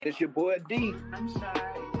It's your boy D. I'm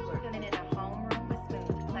sorry. We're feeling in a homeroom with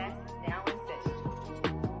Smooth. Class is now in session.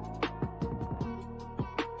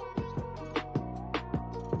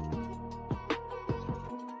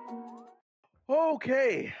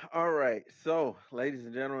 Okay, all right. So, ladies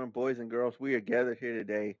and gentlemen, boys and girls, we are gathered here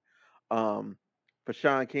today, um, for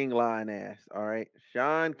Sean King lying ass. All right,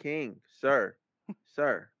 Sean King, sir,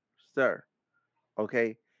 sir, sir.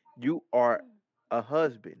 Okay, you are a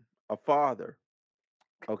husband, a father.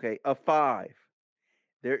 Okay, a five.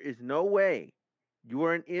 There is no way you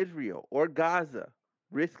are in Israel or Gaza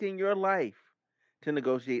risking your life to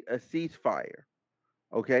negotiate a ceasefire.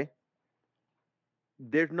 Okay,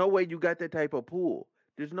 there's no way you got that type of pull.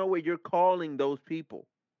 There's no way you're calling those people,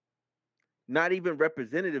 not even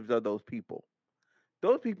representatives of those people.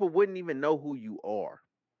 Those people wouldn't even know who you are.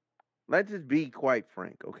 Let's just be quite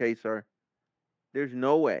frank, okay, sir? There's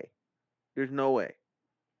no way. There's no way.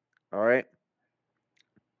 All right?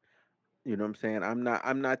 You know what I'm saying?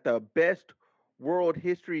 I'm not the best world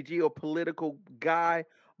history geopolitical guy,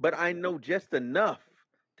 but I know just enough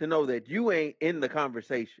to know that you ain't in the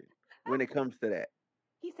conversation when it comes to that.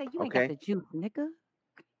 He said, "You ain't got Okay? the juice, nigga."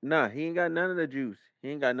 Nah, he ain't got none of the juice. He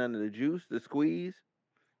ain't got none of the juice, the squeeze.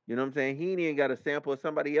 You know what I'm saying? He ain't even got a sample of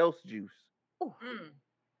somebody else's juice. Ooh,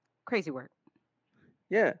 crazy work.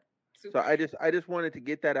 Yeah. So Super. I just wanted to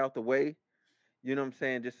get that out the way. You know what I'm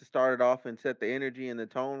saying? Just to start it off and set the energy and the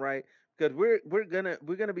tone right. Because we're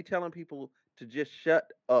gonna be telling people to just shut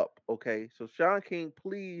up. Okay. So Sean King,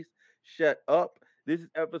 please shut up. This is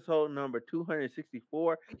episode number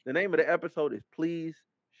 264. The name of the episode is Please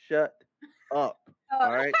Shut Up.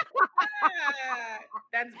 All right.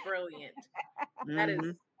 That's brilliant. That is.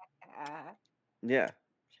 Mhm. Yeah.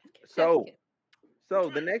 Chef So kiss. so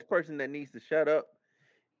the next person that needs to shut up,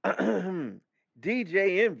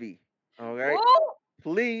 DJ Envy. All right. Whoa!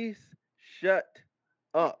 Please shut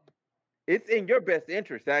up. It's in your best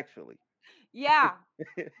interest, actually. Yeah,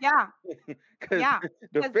 yeah, Because yeah.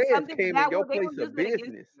 the Because feds something came in that your will they will place use of it against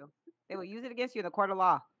business. you. They will use it against you in the court of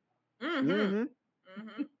law. Mm-hmm. Hmm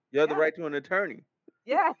Mm-hmm. You have the Yeah, right to an attorney.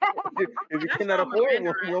 yeah. If you That's cannot all afford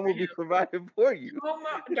Miranda one, rights one for will be him. provided for you.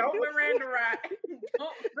 Don't Miranda right.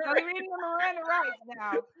 Don't Don't be reading the Miranda rights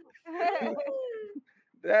now.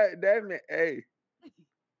 That man, hey,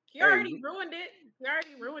 He hey, already ruined it. He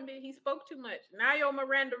already ruined it. He spoke too much. Now your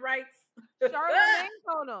Miranda rights. Charlamagne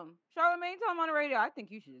told him. Charlamagne told him on the radio. I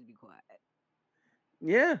think you should just be quiet.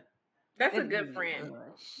 yeah, That's a Just good friend.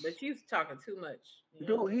 hush. But she's talking too much. You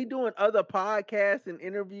know? dude, he doing other podcasts and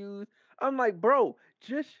interviews. I'm like, bro,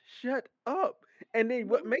 just shut up. And then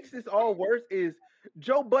what makes this all worse is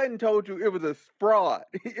Joe Budden told you it was a fraud.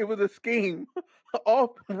 It was a scheme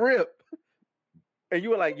off rip. And you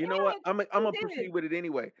were like, you know what? I'm Who gonna did proceed it? with it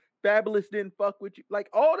anyway. Fabulous didn't fuck with you. Like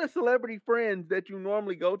all the celebrity friends that you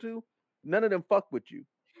normally go to, none of them fuck with you.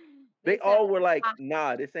 They They said, all were like,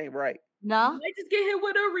 nah, this ain't right. no. They just get hit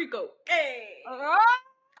with a Rico. Hey.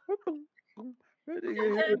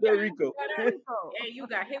 With that Rico. Hey, you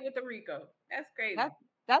got hit with the Rico. That's crazy.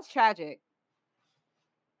 That's tragic.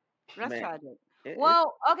 That's Man, tragic. it's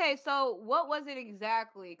Well, okay, so what was it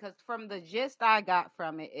exactly? Because from the gist I got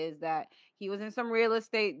from it is that he was in some real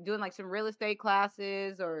estate, doing like some real estate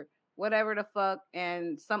classes or whatever the fuck,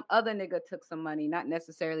 and some other nigga took some money, not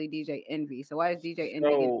necessarily DJ Envy. So why is DJ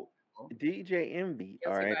Envy getting so DJ Envy,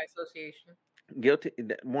 all Guilty right. by association. Guilty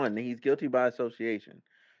one, he's guilty by association.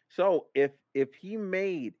 So if he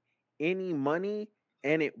made any money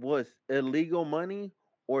and it was illegal money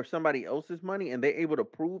or somebody else's money and they're able to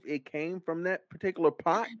prove it came from that particular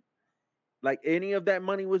pot, like any of that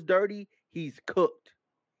money was dirty, he's cooked.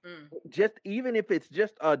 Just even if it's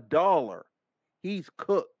just $1, he's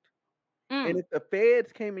cooked. And if the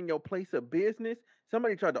feds came in your place of business,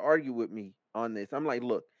 somebody tried to argue with me on this. I'm like,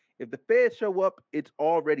 look, if the feds show up, it's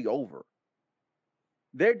already over.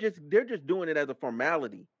 They're just doing it as a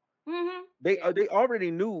formality. Mm-hmm. They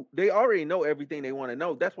already knew. They already know everything they want to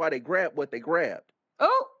know. That's why they grabbed what they grabbed.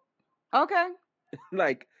 Oh, okay.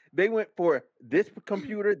 Like they went for this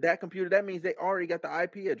computer, that computer. That means they already got the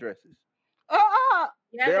IP addresses.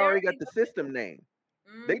 Yeah, They they already got the system name.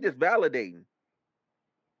 They just validating.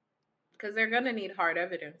 Because they're gonna need hard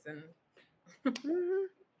evidence and. Mhm.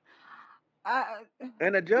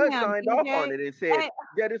 And the judge Damn, signed off on DJ. it and said, Hey,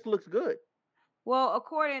 "Yeah, this looks good." well,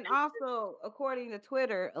 according to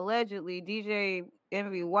Twitter, allegedly DJ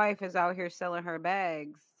Envy wife is out here selling her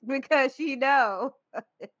bags because she know.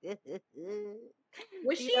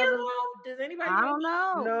 Was She she doesn't. involved? Does anybody I know? don't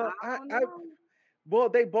know. No, I don't I know. well,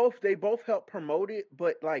 they both helped promote it,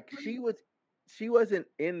 but like she wasn't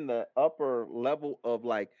in the upper level of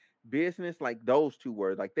like business like those two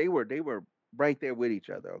were. Like they were right there with each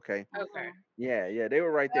other. Okay. Okay. Yeah, they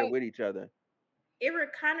were right there Like, with each other. it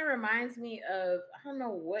kind of reminds me of, I don't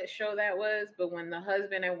know what show that was, but when the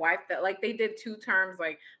husband and wife, that like they did two terms,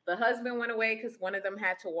 like the husband went away because one of them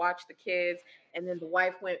had to watch the kids, and then the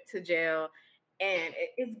wife went to jail, and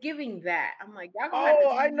it's giving that. I'm like, y'all gonna have to Oh,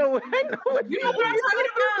 take, I know, I know what you you know what I'm talking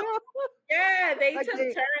about? mean. Yeah, they I took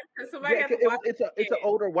can't. turns because somebody Yeah, had 'cause to watch the it's an kids.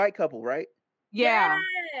 older white couple, right? Yeah.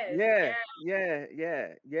 Yes, Yeah, yeah,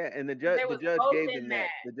 yeah. And they the was judge both gave in them that.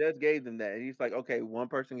 that, The judge gave them that. And he's like, okay, one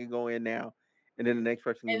person can go in now, and then the next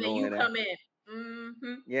person can and then go you in come after. in.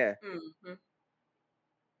 Mm-hmm. Yeah, Mm-hmm. Is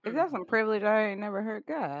Mm. that some privilege I ain't never heard?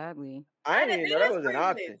 Godly. I didn't even know That that is was an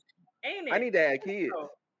privilege, option. ain't I it? need to have kids. So,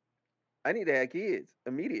 I need to have kids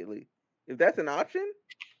immediately. If that's an option,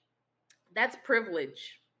 that's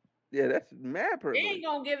privilege. yeah, that's mad They privilege. ain't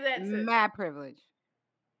gonna give that to. Mad privilege.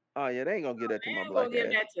 Oh yeah, they ain't gonna give that to They my ain't gonna black give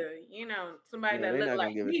ass. that to somebody Yeah, that they look not like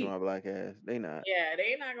gonna give it to me. my black ass. They not. Yeah,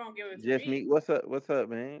 they not gonna give it to Just me. me. What's up? What's up,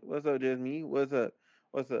 man? What's up, just me? What's up?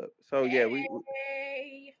 What's up? So yeah,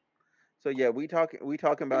 Hey, we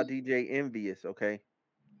talking about DJ Envious, okay?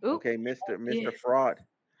 Oop. Okay, Mr. yes. Fraud.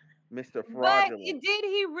 Mr. But Fraudulent. did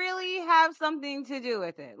he really have something to do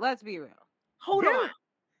with it? Let's be real. Hold Yeah, on.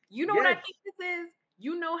 You know what I yes. think this is?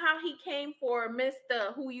 You know how he came for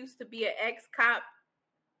Mister who used to be an ex cop.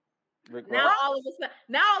 Rick Now Ross. all of a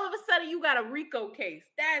sudden, you got a RICO case.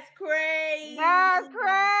 That's crazy. That's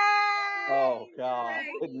Oh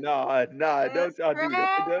crazy. God. Nah, don't That's y'all do that.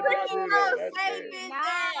 Don't y'all Ricky do that. Rose crazy. That's crazy. saving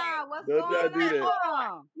that. Nah, what's Don't y'all going do that. Hold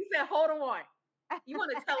on. on? He said, hold on. You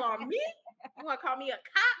want to tell on me? You want to call me a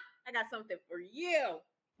cop? I got something for you.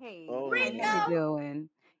 Hey, Oh how you Rico, no. doing?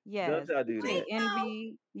 Don't Yes, y'all do DJ that. Rico.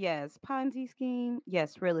 Envy. Yes, Ponzi scheme.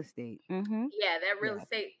 Yes, real estate. Mm-hmm. Yeah, that real Yes.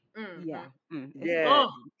 estate. Yeah. It's Yeah, Oh,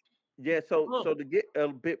 crazy. yeah. oh. So to get a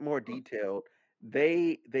bit more detailed,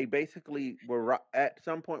 they basically were at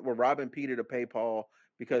some point were robbing Peter to pay Paul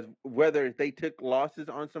because whether they took losses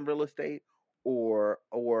on some real estate or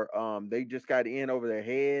they just got in over their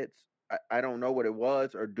heads. I don't know what it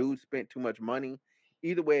was, or dudes spent too much money.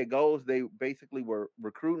 Either way it goes, they basically were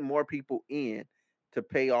recruiting more people in to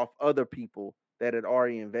pay off other people that had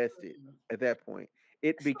already invested at that point.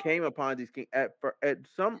 It So, became a Ponzi scheme. At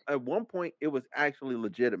one point it was actually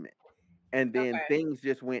legitimate, and then okay. things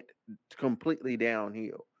just went completely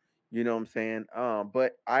downhill. You know what I'm saying?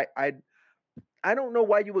 But I don't know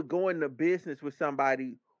why you would go into business with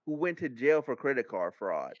somebody who went to jail for credit card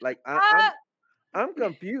fraud. Like Uh, I'm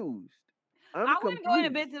confused. I'm I wouldn't go into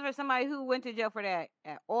confused. business for somebody who went to jail for that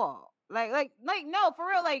at all. Like, no, for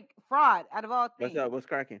real, like fraud out of all What's things. up? What's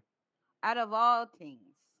cracking? Out of all things.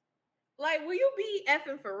 Like, will you be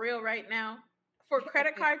effing for real right now for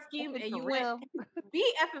credit card scheme? Effing And for you went, real.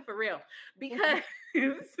 be effing for real. Because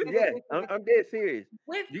Yeah, I'm dead serious.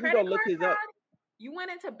 with You can go credit look card his up. fraud, you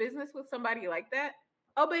went into business with somebody like that.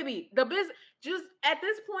 Oh, baby, the business, just at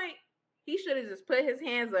this point, he should have just put his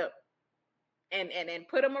hands up and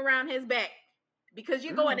put them around his back because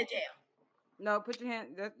you're going to jail. No, put your hand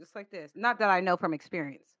just like this. Not that I know from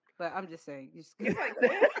experience, but I'm just saying. Just Like,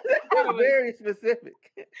 what? That's very specific.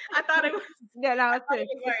 I thought it was, yeah, no, it's thought this. it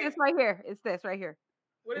was It's like, this right here. It's this right here.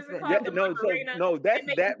 what is It's it this. Yeah, called? The no, so Macarena. no, They that's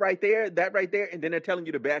make that right there, and then they're telling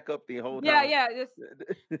you to back up the whole Yeah, time. yeah. Just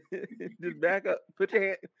Just back up, put your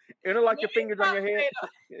hand, interlock your fingers on stop your head.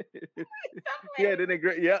 playing. Stop Yeah, playing. then they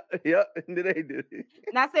yeah, and then they do it.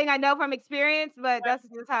 not saying I know from experience, but that's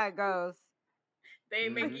just how it goes. They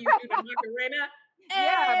make Mhm. you do the Macarena.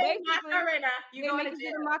 Yeah, Hey, basically, Macarena. You they going make to you do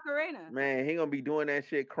jail. the Macarena. Man, he gonna be doing that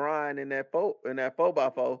shit, crying in that four by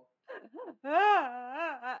four.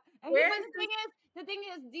 And Where's but this? the thing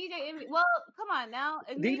is, DJ Envy. Well, come on now.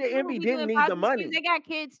 And these DJ people who Envy be didn't doing need the positive schemes, money. they got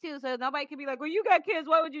kids too, so nobody could be like, "Well, you got kids.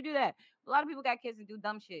 Why would you do that?" A lot of people got kids and do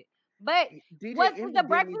dumb shit. But DJ was Envy the didn't need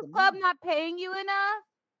Breakfast the Club money. not paying you enough?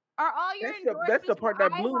 Are all your That's the endorsements from part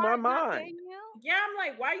that blew my iHeart not mind. paying you? Yeah, I'm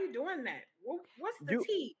like, why are you doing that? What's the You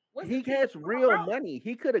tea? What's the He tea? has real money.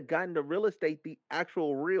 He could have gotten the real estate the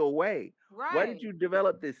actual real way. Why did Right. you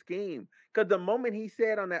develop this scheme? Because the moment he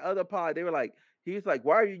said on that other pod, they were like, he's like,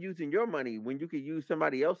 why are you using your money when you could use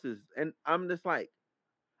somebody else's? And I'm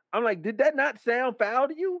like, did that not sound foul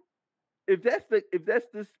to you? If that's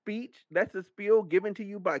the speech, that's the spiel given to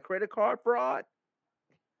you by credit card fraud,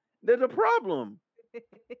 there's a problem.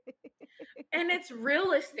 And it's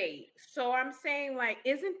real estate. So I'm saying, like,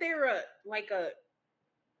 isn't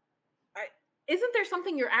there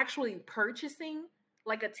something you're actually purchasing,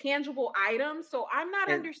 like a tangible item? So I'm not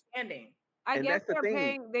And understanding I and guess that's the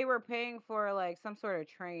thing. they were paying for like some sort of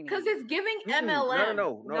because training. it's giving Mm-mm, MLM.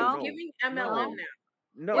 It's No? giving MLM no, now.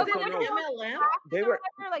 no. Is What it So was not it no, doing MLM? they classes or were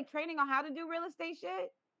whatever, like training on how to do real estate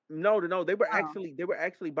shit? No. Oh, They were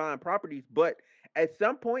actually buying properties, but at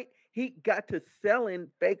some point he got to selling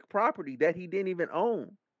fake property that he didn't even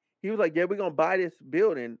own. He was like, "Yeah, we're gonna buy this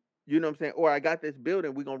building." You know what I'm saying? Or I got this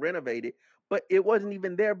building, we're gonna renovate it, but it wasn't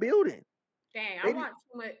even their building. Dang, I They did, want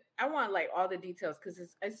too much. I want like all the details because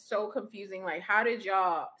it's so confusing. Like, how did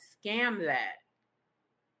y'all scam that?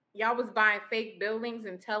 Y'all was buying fake buildings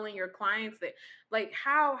and telling your clients that, like,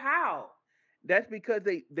 how? that's because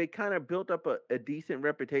they kind of built up a decent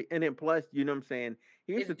reputation, and then plus, you know what I'm saying.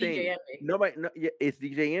 Here's It's the DJ thing: Envy. nobody, no, yeah, it's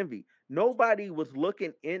DJ Envy. Nobody was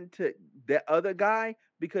looking into the other guy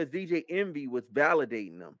because DJ Envy was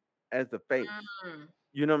validating them as the face. Mm,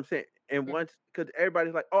 You know what I'm saying? And mhm. once, because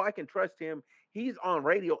everybody's like, oh, I can trust him. He's on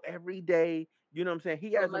radio every day. You know what I'm saying?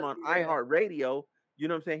 He So it has him must on be real. iHeartRadio. You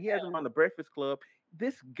know what I'm saying? He has him on the Breakfast Club.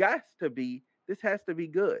 This has to be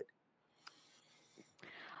good.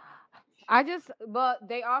 but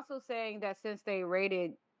they also saying that since they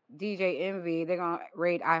rated DJ Envy, they're gonna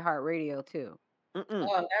rate iHeartRadio too. Mm-mm.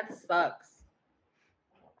 Oh, that sucks.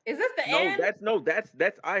 Is this the No, end?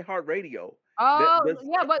 that's iHeartRadio. The Oh the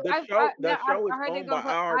yeah, but the show I is heard they're owned by gonna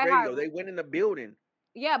put iHeartRadio. iHeart. They went in the building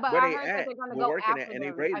Yeah, but where I they heard that at, they're gonna were go working at, after and they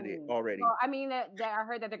them. I rated it mean, already. well, I mean that I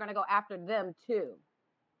heard that they're gonna go after them too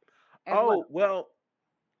as Oh well. well,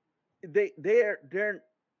 they're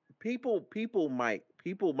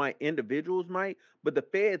people might individuals might, but the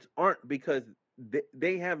feds aren't because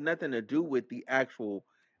they have nothing to do with the actual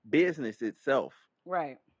business itself.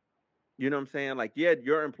 Right. You know what I'm saying? Like, yeah,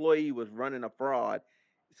 your employee was running a fraud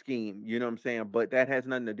scheme. You know what I'm saying? But that has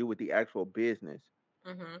nothing to do with the actual business.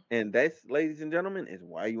 Mm-hmm. And that's, ladies and gentlemen, is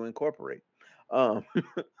why you incorporate. Um,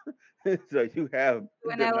 so you have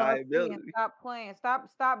Do an LLC and deniability. stop playing.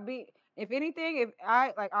 Stop be. If anything, if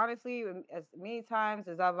I like honestly, as many times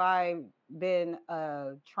as I've been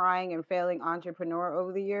a trying and failing entrepreneur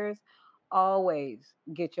over the years, always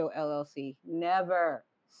get your LLC. Never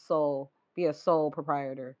be a sole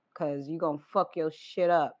proprietor because you gonna fuck your shit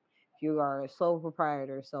up if you are a sole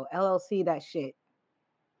proprietor. So LLC that shit.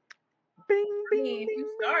 Bing, I mean, bing, if you bing,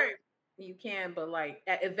 bing. start, you can, but like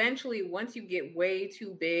eventually, once you get way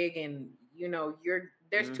too big and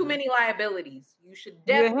there's too Mm-hmm. many liabilities, you should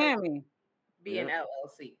You definitely hear me? be an Yeah.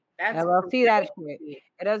 LLC. That's for LLC that real shit. big.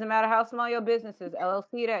 It doesn't matter how small your business is.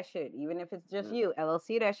 LLC that shit. Even if it's just Yeah. you,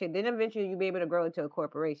 LLC that shit. Then eventually you'll be able to grow into a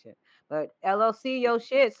corporation. But LLC your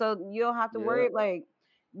shit, so you don't have to Yeah. worry. Like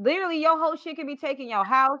literally, your whole shit could be taking your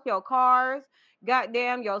house, your cars,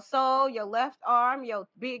 goddamn your soul, your left arm, your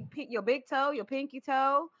big toe, your pinky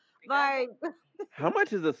toe. Goddamn. Like, How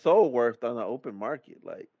much is a soul worth on the open market?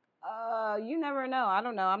 Like, you never know. I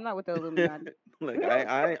don't know. I'm not with the Illuminati. like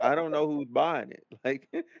I don't know who's buying it. Like,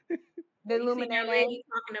 The You seen that Illuminati. lady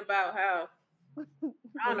talking about how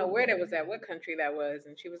I The don't know where that was Illuminati. at, what country that was,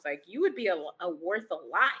 and she was like, "You would be a worth a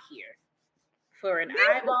lot here for an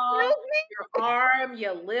Bitch, eyeball, excuse your arm,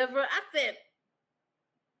 your liver." I said,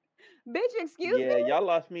 me. Bitch, excuse yeah, y'all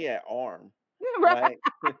lost me at arm. me. Right.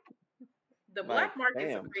 Like, "The like, black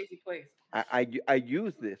market's a damn. crazy place." I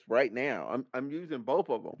use this right now. I'm using both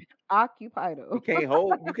of them. You Occupido.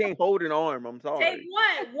 can't hold an arm. I'm Take sorry.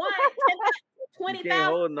 one, ten, You twenty can't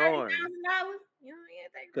thousand, hold an arm $30,000. You know, yeah,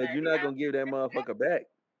 take because you're that. not gonna give that motherfucker back.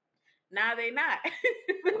 Nah, they not.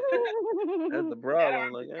 That's the That problem.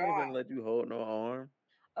 arm Like, is I ain't gone. gonna let you hold no arm.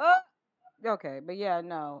 Oh, okay, but yeah,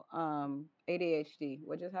 no. ADHD.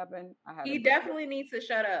 What just happened? I had a He brain. definitely needs to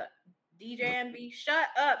shut up. DJ NB, shut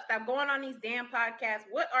up. Stop going on these damn podcasts.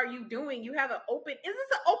 What are you doing? You have is this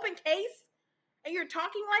an open case? And you're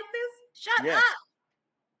talking like this? Shut Yes. up.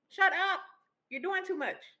 Shut up. You're doing too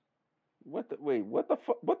much. What the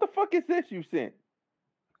fuck? What the fuck is this you sent?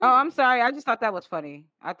 Oh, I'm sorry. I just thought that was funny.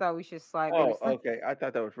 I thought we should slide maybe. Oh, okay. I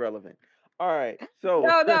thought that was relevant. All right. So,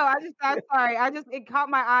 No, no. I'm sorry. It caught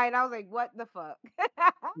my eye, and I was like, "What the fuck?"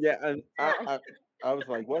 yeah, and Sorry. I was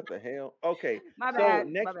like, what the hell? Okay. My So, bad.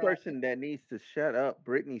 My next bad. person that needs to shut up,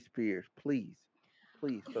 Britney Spears, please,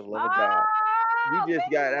 please, for the love of God. You Oh, just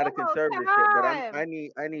baby, got out of one more conservatorship, but time.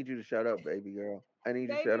 I need you to shut up, baby girl. I need you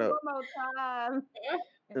to Baby, shut up. one more time.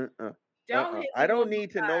 Uh-uh. Don't hit I me one don't more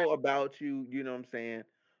need to time. know about you, you know what I'm saying?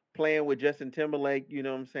 Playing with Justin Timberlake, you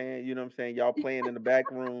know what I'm saying? You know what I'm saying? Y'all playing in the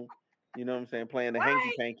back room, you know what I'm saying? Playing the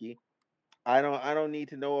hanky What? panky. I don't need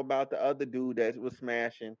to know about the other dude that was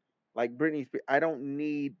smashing. Like Britney Spears. I don't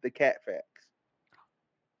need the cat facts.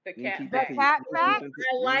 The You can cat keep The that to facts. you cat Ooh, facts. I can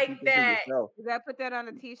keep like them to that. yourself. You gotta put that on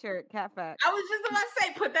a t-shirt. Cat facts. I was just about to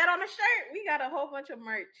say, put that on a shirt. We got a whole bunch of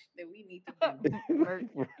merch that we need to do. Merch.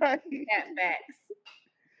 Right? Cat facts.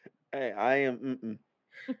 Hey, I am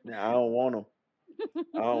Nah, I don't want them.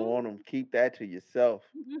 I don't want them. Keep that to yourself.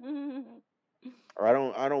 Or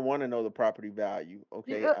I don't want to know the property value.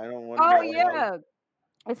 Okay, I don't want to Oh know all yeah,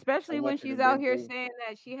 how especially when much it she's have out been here through. saying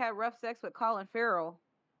that she had rough sex with Colin Farrell.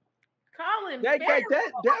 Colin That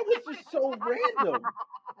was just so random.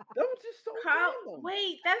 That was just so random.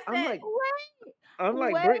 Wait, that's I'm that. like Wait, I'm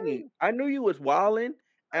like Brittany. wait. I knew you was wilding,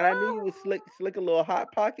 and I knew you was Oh. slick a little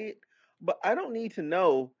hot pocket, but I don't need to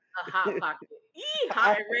know. A hot pocket. I,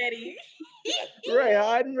 Hot and ready. right,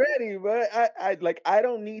 I'm ready, but I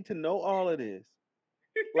don't need to know all of this.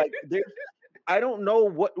 Like there's I don't know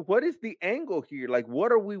what is the angle here. Like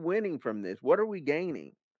what are we winning from this? What are we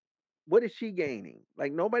gaining? What is she gaining?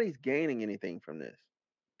 Like nobody's gaining anything from this.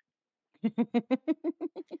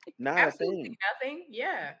 Not a Absolutely thing. nothing.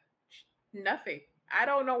 Yeah, nothing. I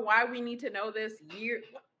don't know why we need to know this year.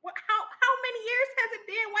 How many years has it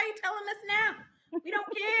been? Why are you telling us now? We don't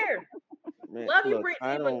care. Man, Love you, look,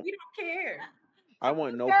 Brittany, but we don't care. I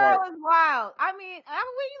want Colin no part. Farrell is wild. I mean,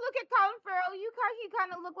 when you look at Colin Farrell, he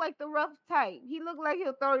kind of look like the rough type. He look like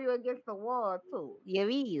he'll throw you against the wall too. Yeah,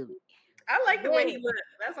 you. I like the way Yeah. he looks.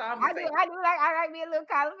 That's all I'm gonna say. I like me a little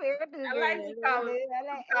Colin Farrell too, I girl. like me Colin, I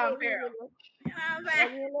Colin like me a Farrell. little, You know what I'm I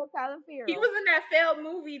like saying? me a little Colin He Farrell. was in that failed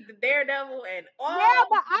movie, The Daredevil, and Yeah, all.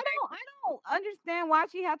 but I don't understand why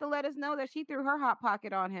she had to let us know that she threw her hot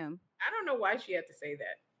pocket on him. I don't know why she had to say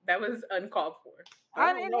that. That was uncalled for. I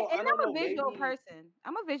I don't mean, know. and I don't I'm a know. visual person.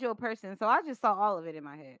 I'm a visual person, so I just saw all of it in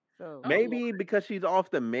my head. So Oh Lord. Maybe because she's off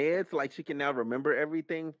the meds, like she can now remember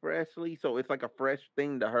everything freshly, so it's like a fresh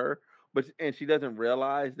thing to her. But and she doesn't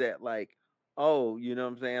realize that, like, oh, you know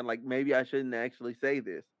what I'm saying? Like maybe I shouldn't actually say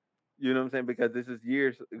this. You know what I'm saying? Because this is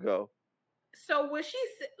years ago. So was she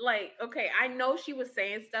like, okay, I know she was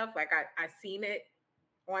saying stuff like I seen it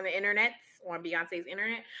on the internet, on Beyonce's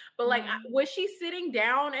internet, but like was she sitting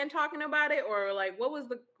down and talking about it, or like what was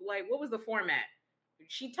the format?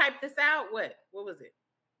 She typed this out? What was it?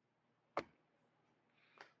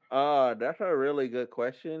 That's a really good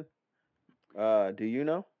question. Do you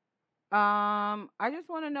know? I just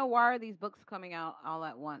want to know, why are these books coming out all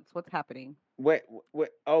at once? What's happening? Wait.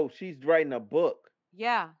 Oh, she's writing a book.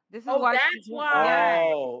 Yeah, this is Oh, why she's that's doing. Yeah, why.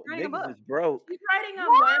 Oh, writing a niggas book. is broke. She's writing a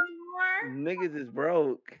What? memoir. Niggas is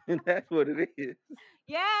broke. That's what it is.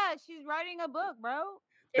 Yeah, she's writing a book, bro.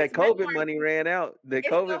 That It's COVID memoir. money ran out. The It's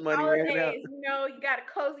the COVID money ran out. holidays, you got to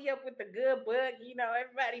cozy up with the good book.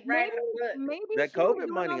 Everybody Maybe writing a book. maybe That she was COVID doing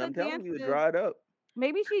all money, the I'm telling you, it dances. dried up.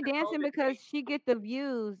 Maybe she The dancing COVID because she get the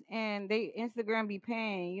views and they Instagram be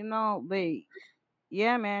paying, but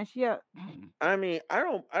yeah, man, I mean, I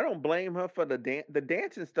don't blame her for the dance. The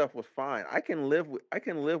dancing stuff was fine. I can live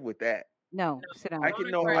with that. no, sit I down. can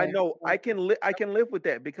Don't I encourage. know I can live with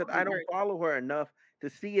that because Don't I don't encourage. follow her enough to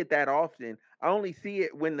see it that often. I only see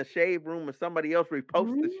it when the shade room or somebody else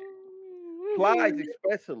reposts the shit. Plies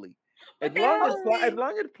especially. But that was As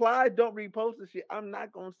long as Plies don't repost the shit, I'm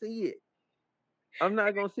not gonna see it. I'm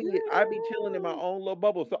not gonna see it. I be chilling in my own little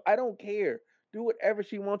bubble, so I don't care. Do whatever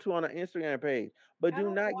she wants to on her Instagram page, but I do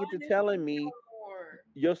don't not get want to to see telling me no more.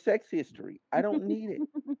 your sex history. I don't need it.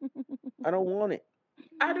 I don't want it.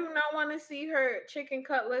 I do not want to see her chicken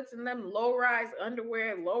cutlets and them low rise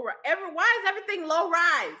underwear, low rise. Why is everything low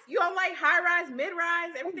rise? You don't like high rise, mid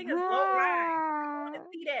rise? Everything is low rise. I don't want to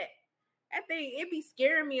see that. That thing, it be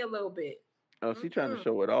scaring me a little bit. Oh, she trying to Mm-mm.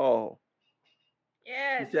 show it all.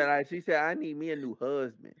 Yeah, She said I need me a new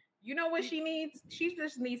husband. you know what she needs? She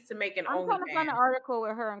just needs to make an I'm trying to find an OnlyFans. article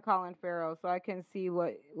with her and Colin Farrell so I can see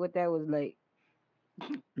what that was like.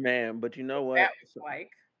 Man, but you know That what? was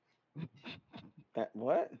like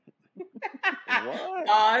What? What?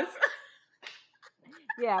 pause.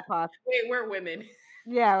 Yeah, pause. Wait, we're women.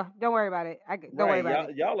 Yeah, don't worry about it. Don't worry Right, about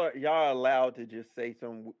it. y'all are allowed to just say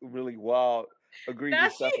some really wild, egregious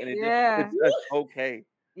That's stuff, and Yeah, it's okay.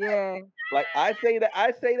 yeah, Like I say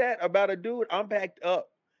that about a dude. I'm packed up.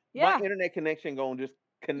 My yeah, internet connection gonna just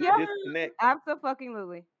yeah. disconnect.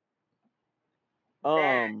 Absolutely. that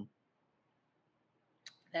Um,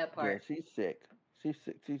 that yeah, part. she's sick. She's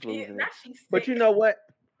sick. She's losing Now it. she's But you sick. know what?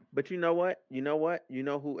 But you know what? You know what? You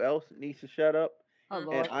know who else needs to shut up? Oh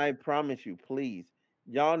And Lord. I promise you, please,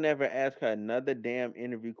 y'all never ask her another damn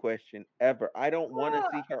interview question ever. I don't want to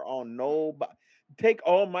see her on nobody. Take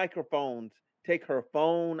all microphones. Take her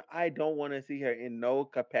phone. I don't want to see her in no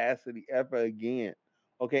capacity ever again.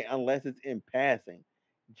 Okay, unless it's in passing.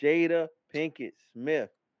 Jada Pinkett Smith,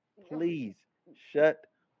 please shut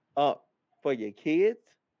up for your kids,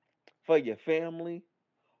 for your family,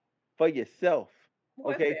 for yourself.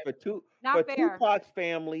 What's Okay, that? for Not fair. Tupac's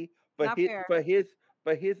family, Not fair. for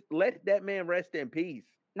his let that man rest in peace.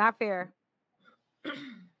 Not fair.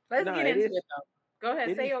 Let's No, get into it though. Go ahead,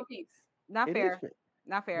 it say is your piece. Not it is fair. fair.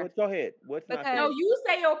 Not fair. Go ahead. What's not Because No, fair? you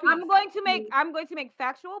say your piece. I'm going to make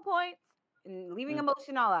factual points and leaving Mm.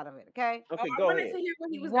 emotion all out of it. Okay. Oh, Okay, I go wanted ahead. to hear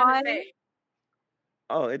what he was gonna One. say.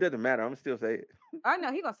 Oh, it doesn't matter. I'm still say it. Oh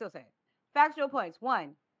no, he gonna still say it. Factual points.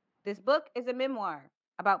 One, this book is a memoir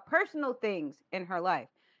about personal things in her life.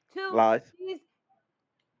 Two, Lies. she's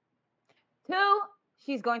two,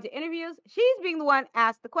 she's going to interviews. She's being the one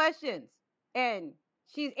asked the questions, and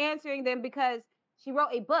she's answering them because she wrote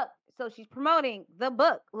a book. So she's promoting the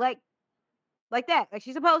book, like that, like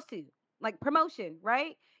she's supposed to, like promotion,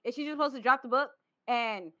 right? Is she just supposed to drop the book,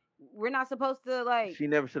 and we're not supposed to like? She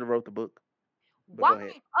never should have wrote the book. But Why? go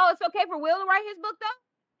ahead. Oh, it's okay for Will to write his book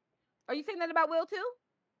though. Are you saying that about Will too?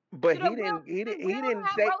 But Should he Will, didn't. He should didn't. He Will didn't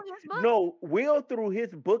have say. wrote his book? No, Will threw his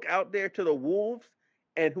book out there to the wolves,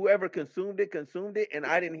 and whoever consumed it, and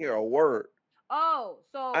I didn't hear a word. Oh,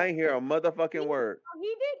 I so ain't hear a motherfucking word.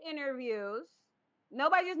 he did interviews.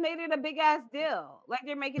 Nobody just made it a big ass deal like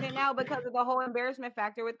they're making it now because of the whole embarrassment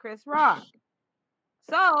factor with Chris Rock.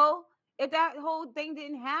 So if that whole thing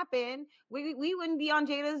didn't happen, we wouldn't be on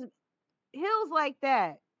Jada's heels like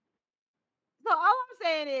that. So all I'm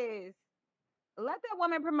saying is let that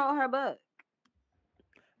woman promote her book.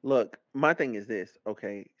 Look, my thing is this.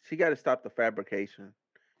 Okay, she got to stop the fabrication.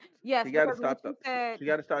 Yes, She got to because when stop the. she said She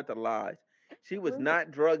got to start the lies. She was when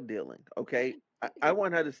not drug dealing. Okay, I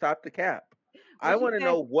want her to stop the cap. I when she want to said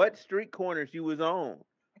know what street corners you was on.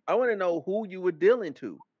 I want to know who you were dealing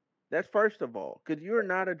to. That's first of all, because you're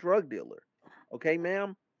not a drug dealer. Okay,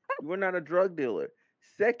 ma'am, you are not a drug dealer.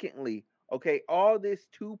 Secondly, okay, all this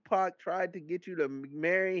Tupac tried to get you to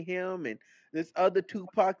marry him, and this other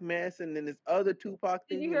Tupac mess, and then this other Tupac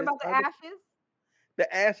did you thing, hear and this about the other ashes?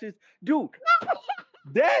 the ashes, dude.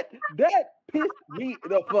 That pissed me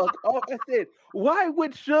the fuck off. I said, why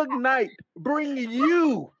would Suge Knight bring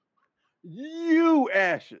you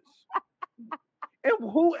ashes?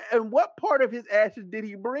 And what part of his ashes did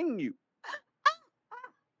he bring you?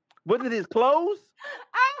 Was it his clothes?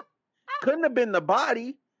 Couldn't have been the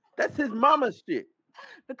body. That's his mama's shit.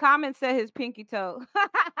 The comment said his pinky toe.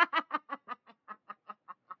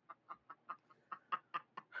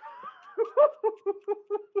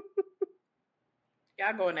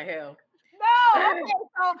 Y'all going to hell. No, okay,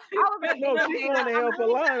 so I was like, No, damn, she's Jada, going to hell for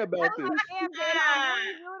lying about I this. was like, damn, Jada, I'm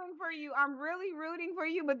really rooting for you. I'm really rooting for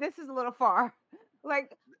you, but this is a little far.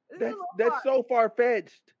 Like, this is a little far. That's so far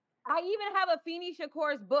fetched. I even have a Feeny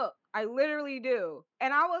Shakur's book. I literally do.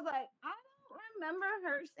 And I was like, I don't remember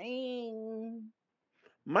her saying.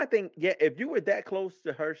 My thing, yeah, if you were that close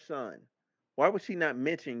to her son, why would she not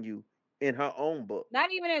mention you in her own book?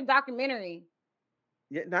 Not even in a documentary.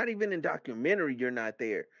 Yeah, not even in documentary, you're not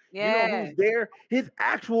there. You know Yeah. who's there? His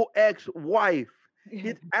actual ex-wife,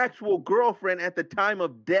 his actual girlfriend at the time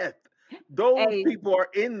of death. Those Hey, people are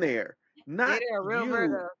in there, not Jada, a real you.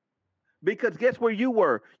 Virgo. Because guess where you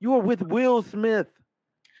were? You were with Will Smith.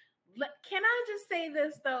 Can I just say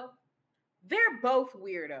this though? They're both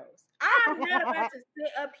weirdos. I'm not about to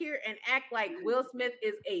sit up here and act like Will Smith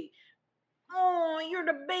is oh, you're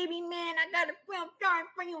the baby man. I got to feel sorry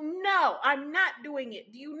for you. No, I'm not doing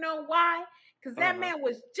it. Do you know why? Because that man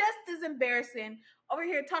was just as embarrassing over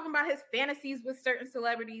here talking about his fantasies with certain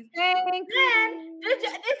celebrities. Thank Then you. is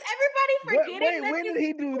everybody forgetting that When did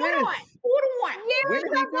he do hold this? on, hold on. When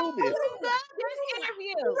did he do this?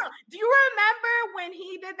 Interview. Do you remember when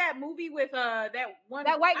he did that movie with that one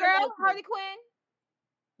That white I girl, like her. Harley Quinn?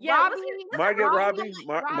 Yeah, Robbie? Margaret Robbie?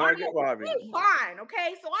 Margaret Robbie. She's fine,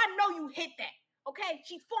 okay? So I know you hit that. Okay,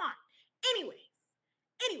 she's fine.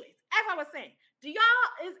 Anyways, as I was saying,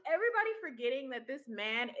 is everybody forgetting that this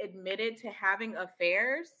man admitted to having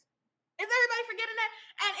affairs? Is everybody forgetting that?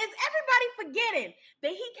 And is everybody forgetting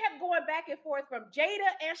that he kept going back and forth from Jada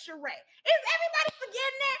and Sheree? Is everybody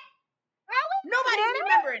forgetting that? Nobody's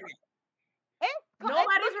remembering that.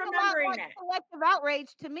 Nobody's remembering that. Collective outrage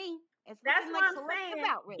to me. That's what I'm saying.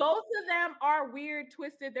 Outrage. Both of them are weird,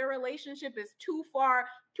 twisted. Their relationship is too far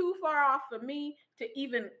off for me to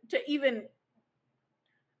even.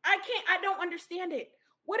 I don't understand it.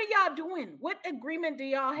 What are y'all doing? What agreement do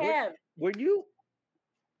y'all have? Were you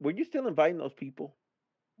still inviting those people?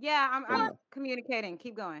 Yeah, I'm communicating.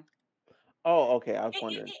 Keep going. Oh, okay. I was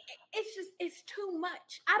wondering. It's too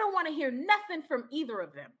much. I don't want to hear nothing from either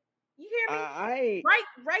of them. You hear me?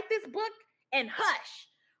 Write this book and hush.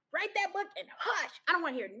 Write that book and hush. I don't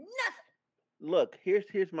want to hear nothing. Look,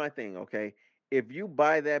 here's my thing, okay? If you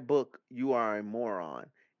buy that book, you are a moron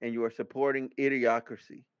and you are supporting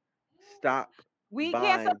idiocracy. Stop. We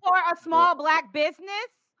can't support a small black business?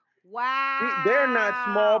 Wow. They're not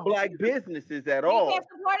small black businesses at all. We can't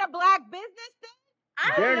support a black business thing?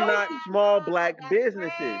 They're not small black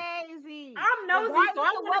businesses. Crazy. nosy. I'm nosy, so Regardless I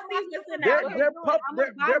of want what to my see what's in sister's that Their out book. here their doing, pub I'm their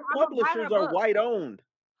gonna their buy her publishers are book. white owned.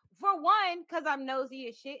 For one, because I'm nosy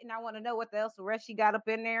as shit and I want to know what else the rest she got up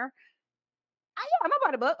in there. Yeah, I'm gonna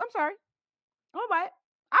buy the book. I'm sorry. I'm gonna buy it.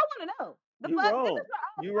 I want to know. The You fuck? This wrong. is for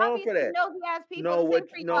us, You wrong for obviously that. nosy ass people. No, This ain't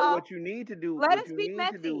for y'all. what you need to do, Let what us you be need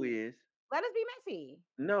to do messy. is Let us be messy.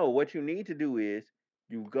 no, what you need to do is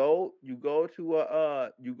you go to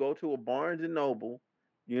a Barnes and Noble,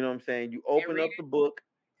 you know what I'm saying? You And open read up the book.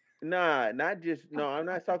 Nah, not just no, I'm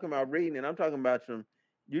not talking about reading it. I'm talking about some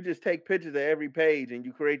you just take pictures of every page and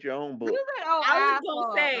you create your own You book. an old I was gonna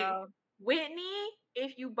asshole, say, bro. Whitney,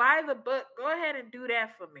 if you buy the book, go ahead and do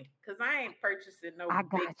that for me, cause I ain't purchasing no I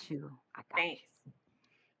big got you. I got thanks. you.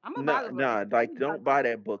 I'm gonna buy Nah, the book. nah, Let like me buy don't the buy book.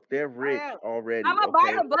 that book. They're I rich am. I'm already, gonna buy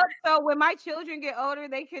okay? the book so when my children get older,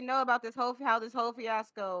 they can know about this whole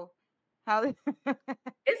fiasco. How they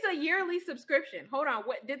It's a yearly subscription. Hold on,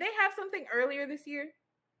 what did they have something earlier this year?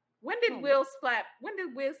 When did Hmm. Will slap? When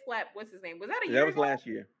did Will slap? What's his name? Was that a That year was ago? last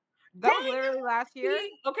year. That Dang was literally last it! year.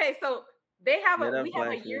 See? Okay, so they have Yeah, a that was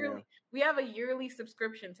last year, yeah. we have a yearly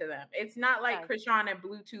subscription to them. It's not like Okay. Krishan and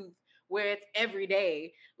Bluetooth where it's every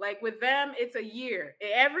day. Like with them, it's a year.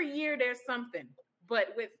 Every year there's something.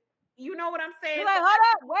 But with you know what I'm You're saying? like, So hold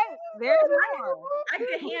up, wait, there's more. I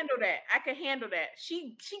could handle that. I could handle that.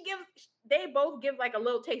 She gives they both give like a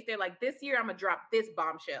little taste. They're like, this year I'm gonna drop this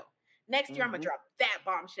bombshell. Next year I'm gonna Mhm. drop that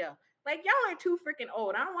bombshell. Like y'all are too freaking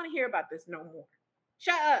old. I don't want to hear about this no more.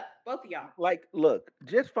 Shut up, both of y'all. Like, look,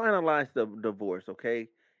 just finalize the divorce, okay?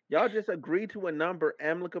 Y'all just agree to a number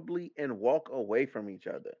amicably and walk away from each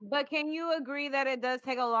other. But can you agree that it does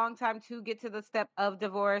take a long time to get to the step of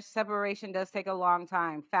divorce? Separation does take a long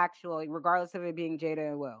time, factually, regardless of it being Jada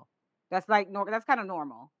and Will. That's like that's kind of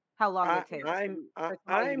normal. How long I, it takes I'm I, for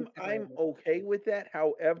somebody to get I'm separated. okay with that.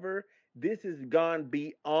 However, this has gone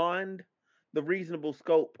beyond the reasonable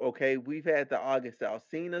scope. Okay, we've had the August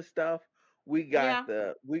Alsina stuff. Yeah. We got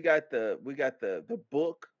the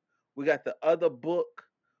book. We got the other book.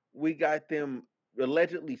 We got them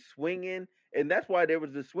allegedly swinging, and that's why there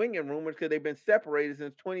was the swinging rumors because they've been separated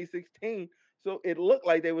since 2016. So it looked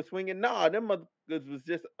like they were swinging. Nah, them motherfuckers was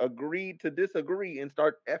just agreed to disagree and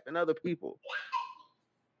start effing other people.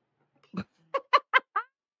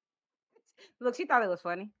 Look, she thought it was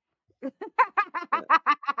funny. Look, Uh,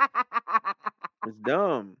 It's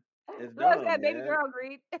dumb. It's dumb, that baby man. girl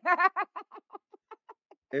agreed.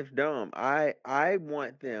 It's dumb. I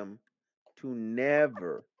want them to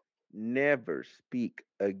never speak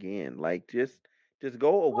again. Like just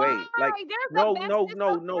go away. Like Why? They're the bestest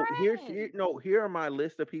no, of no. friends. Here are my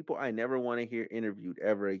list of people I never want to hear interviewed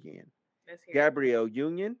ever again. Let's hear it. Gabrielle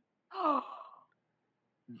Union,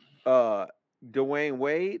 uh Dwayne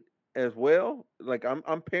Wade as well. Like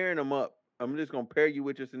I'm pairing them up. I'm just gonna pair you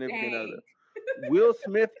with your significant other. Dang. Will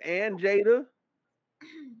Smith and Jada.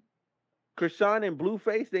 Krishan and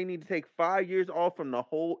Blueface, they need to take 5 years off from the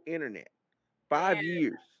whole internet. Man, 5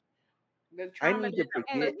 years. the I trauma need that to a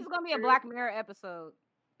Hey, forget this person is gonna be a through. Black Mirror episode.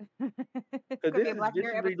 It's because gonna be a Black this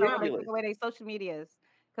Mirror is episode where they ridiculous. take away their social medias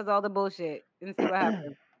because all the bullshit and see what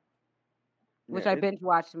happens. Yeah, Which I binge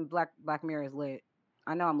watched and Black Mirror is lit.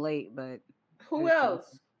 I know I'm late, but I Who just finished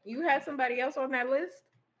else? You had somebody else on that list?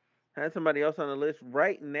 had somebody else on the list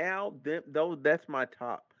right now. Those that's my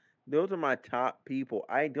top. Those are my top people.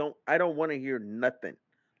 I don't want to hear nothing.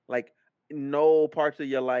 Like no parts of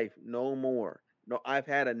your life, no more. No, I've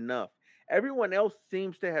had enough. Everyone else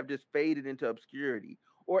seems to have just faded into obscurity,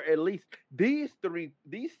 or at least these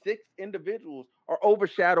six individuals are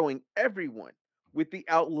overshadowing everyone with the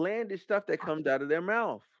outlandish stuff that comes out of their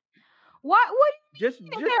mouth. what do you mean Just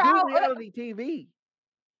they're do out? reality TV.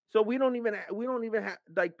 So we don't even have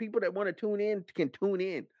like people that want to tune in can tune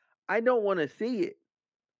in. I don't want to see it.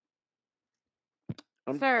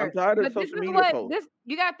 I'm Sir, tired of but this social is media what posts. this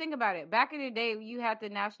you gotta think about it. Back in the day, you had the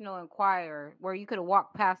National Enquirer where you could have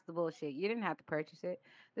walked past the bullshit. You didn't have to purchase it.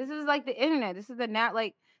 This is like the internet. This is the not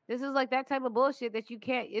like this is like that type of bullshit that you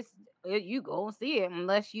can't. You go and see it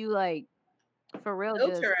unless you like for real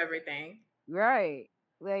just Filter everything. right.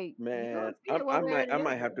 Like you go Man, and see it one way or I the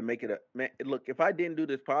might have other. to make it a man. Look, if I didn't do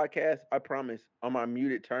this podcast, I promise on my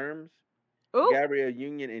muted terms, Ooh, Gabrielle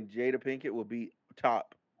Union and Jada Pinkett will be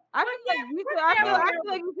top. I But feel like yeah, you should. put that on Nah, I there.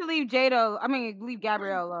 feel like you should leave Jada. I mean, leave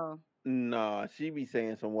Gabrielle alone. nah, she be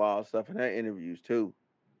saying some wild stuff in her interviews too.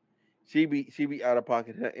 She be out of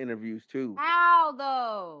pocket in her interviews too. How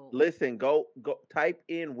though? Listen, go type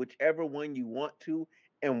in whichever one you want to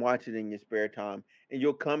and watch it in your spare time. And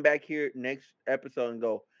you'll come back here next episode and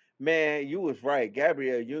go, man, you was right.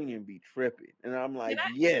 Gabrielle Union be tripping. And I'm Can like, I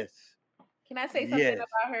yes, can I say something yes.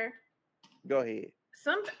 about her? Go ahead.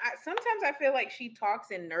 Sometimes I feel like she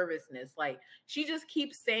talks in nervousness. Like she just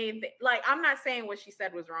keeps saying like I'm not saying what she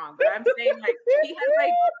said was wrong, but I'm saying like she has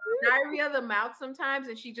like diarrhea of the mouth sometimes,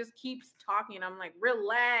 and she just keeps talking. I'm like,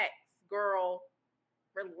 relax, girl,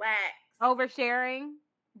 relax. Oversharing.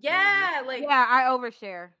 Yeah, like Yeah, I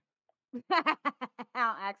overshare.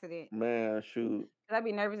 On accident. Man, shoot, 'Cause I'd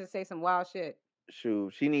be nervous to say some wild shit.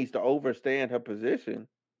 shoot. She needs to overstand her position.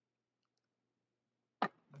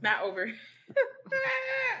 not over.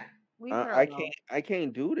 Leave her I alone. can't. I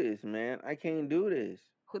can't do this, man. I can't do this.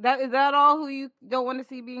 That is that all who you don't want to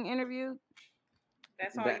see being interviewed?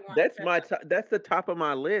 That's all you want. That's my. That's the top of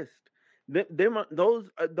my list. Those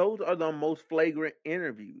are the most flagrant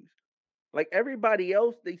interviews. Like everybody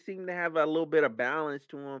else, they seem to have a little bit of balance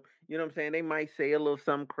to them. You know what I'm saying? They might say a little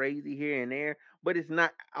something crazy here and there, but it's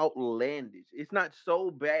not outlandish. It's not so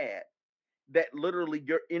bad that literally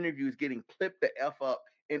your interview is getting clipped the f up,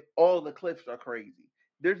 and all the clips are crazy.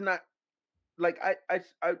 There's not like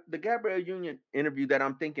the Gabrielle Union interview that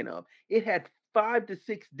I'm thinking of. It had 5 to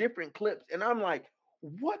 6 different clips, and I'm like,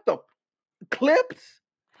 what the clips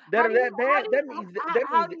that How are do you? that How bad? do you? That means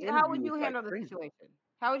the How would interview you was like handle the crazy. situation?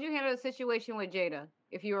 How would you handle the situation with Jada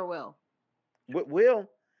if you were Will? Will,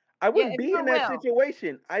 I Yeah, wouldn't if be you in were that Will.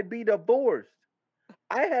 situation. I'd be divorced.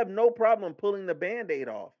 I have no problem pulling the band-aid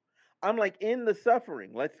off. I'm like, in the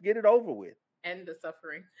suffering. Let's get it over with. End the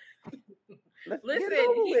suffering. Let's get it Listen,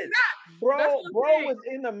 over he's with. not. That's what I'm Bro saying. was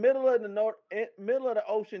in the middle of middle of the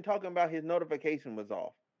ocean talking about his notification was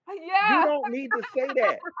off. You Yeah. don't need to say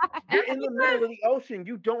that. You're That's in the middle because of the ocean.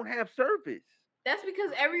 You don't have service.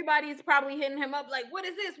 everybody's probably hitting him up like, what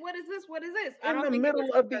is this? What is this? What is this? I In don't the think it was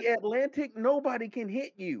middle of the because Atlantic, nobody can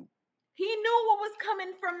hit you. he knew what was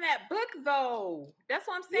coming from that book, though. That's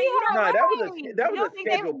what I'm saying. You Yeah, don't No, have right. that You was don't a think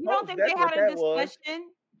they? scheduled You don't post. think they That's had what a that was.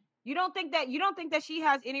 discussion? You don't think that? You don't think that she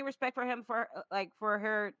has any respect for him for like for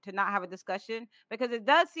her to not have a discussion because it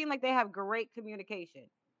does seem like they have great communication.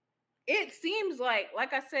 it seems like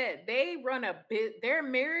I said, they run a bit their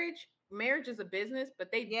marriage is a business,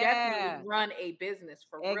 but they definitely Yeah, run a business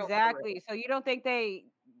for real, for real. exactly. So you don't think they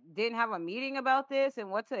didn't have a meeting about this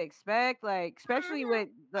and what to expect, like especially Mhm. with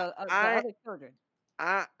the I other children?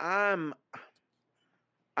 I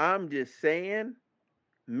I'm just saying,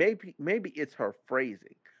 maybe it's her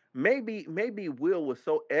phrasing. Maybe Will was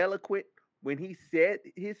so eloquent when he said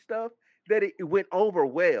his stuff that it went over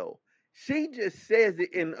well. She just says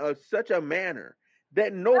it in such a manner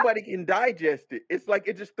that nobody can digest it. It's like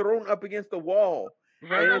it's just thrown up against the wall I and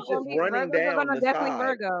Virgo's it's don't just gonna be running Virgos are down gonna the definitely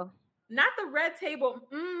side. Virgo. Not the red table.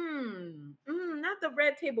 Not the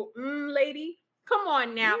red table. Lady. Come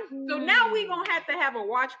on now. So now we gonna have a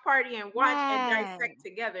watch party and watch and Man. dissect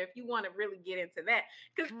together if you want to really get into that.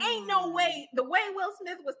 Because ain't no Mm. way the way Will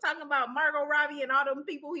Smith was talking about Margot Robbie and all them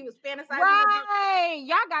people he was fantasizing about, Right,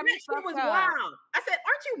 y'all got me that shit fucked was up. wild. I said,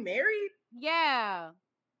 aren't you married? Yeah.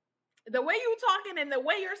 The way you talking and the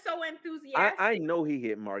way you're so I enthusiastic. know he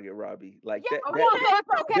hit Margaret Robbie like Yeah, that. Oh, That well, so yeah. it's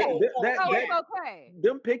okay. So Yeah. it's okay.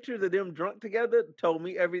 them pictures of them drunk together told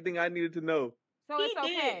me everything I needed to know. So He it's did.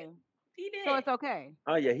 okay. He So did. it's okay.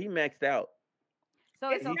 Oh yeah, he maxed out. So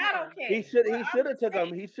it's It's He not okay. okay. But he I'm should have just took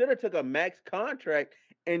saying. he should have took a max contract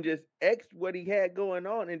and just xed what he had going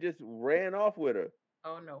on and just ran off with her.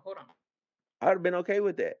 Oh no, hold on. I'd have been okay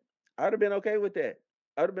with that. I'd have been okay with that.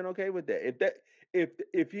 I'd have been okay with that.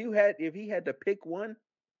 If he had to pick one,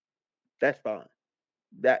 that's fine.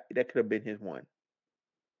 That could have been his one.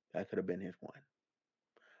 That could have been his one.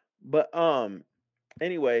 But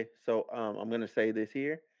anyway, so I'm gonna say this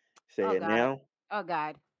here. Say Oh it God. now. Oh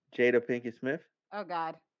God. Jada Pinkett Smith, Oh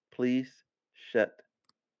God. please shut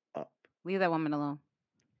up. Leave that woman alone.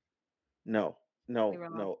 No, Leave her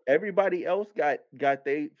alone. no. Everybody else got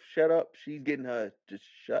they shut up. She's getting her just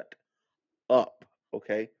shut up.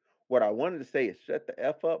 Okay. What I wanted to say is shut the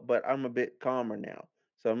f up, but I'm a bit calmer now,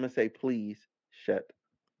 so I'm gonna say please shut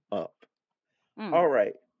up. Mm. All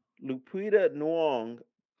right, Lupita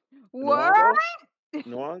What? Nyong'o,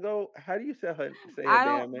 Nyong'o. How do you say her I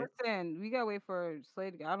don't damn name? listen. We gotta wait for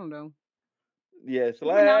Slade. I don't know. Yes, You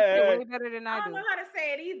pronounce it like way better than I I don't know do. how to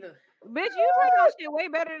say it either. Bitch, you pronounce shit way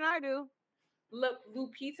better than I do. Look,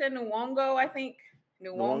 Lupita Nyong'o, I think.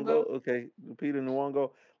 Nwongo. Nyong'o. Okay, Lupita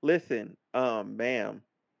Nyong'o. Listen, ma'am,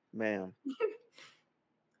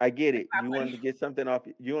 I get it. Stop You wanted money. to get something off.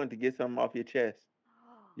 You wanted to get something off your chest.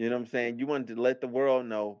 You know what I'm saying? You wanted to let the world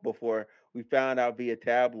know before we found out via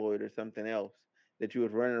tabloid or something else that you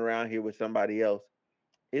was running around here with somebody else.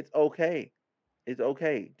 It's okay. It's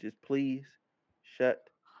okay. Just please shut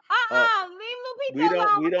up. Leave Lupita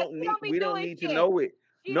alone because she don't be We don't doing need to shit. know it.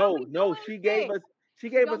 She don't be No, doing she gave shit. us She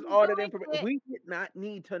gave us Don't be all that doing information. shit. We did not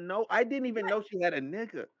need to know. I didn't even know she had a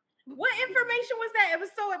nigga. What information was that? It was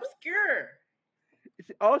so obscure.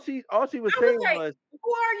 All she was I was saying like, was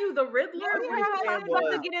who are you, the Riddler? Maybe all she What was are her you saying husband's talking about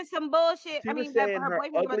to was get in some bullshit. she I was mean, saying her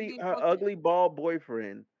boyfriend's about to get in her bullshit. ugly bald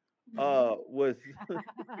boyfriend was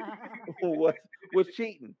was was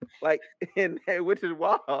cheating. Like and which is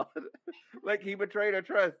wild. Like he betrayed her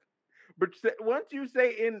trust. But once you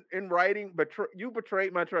say in writing, you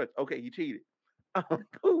betrayed my trust. Okay, he cheated.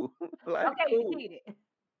 Cool. Like Okay, you cool. cheated.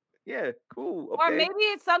 Yeah, cool. Or Okay. maybe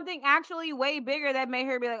it's something actually way bigger that made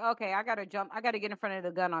her be like, okay, I gotta jump. I gotta get in front of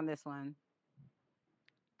the gun on this one.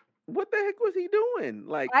 What the heck was he doing?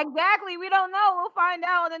 Like, Exactly. We don't know. We'll find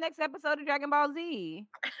out on the next episode of Dragon Ball Z.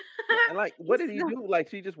 and like, what did he do? Like,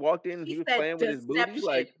 she just walked in and he He was said playing with his booty. deception.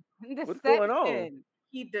 Like, what's going on? Deception.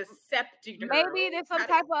 He decepted her. Maybe there's some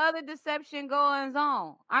type of other deception going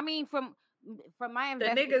on. I mean, from my The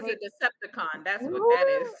nigga's a investigation, Decepticon. That's what that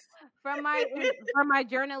is. from my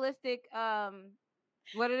journalistic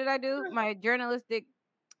what did I do? My journalistic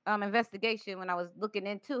investigation when I was looking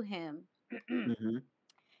into him. Hmm.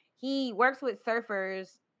 He works with surfers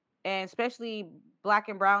and especially black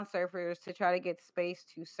and brown surfers to try to get space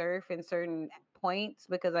to surf in certain points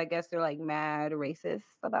because I guess they're like mad racist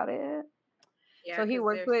about it. Yeah, So he 'cause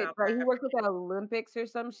works they're with South like he works with African. the Olympics or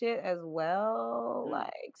some shit as well. Mm.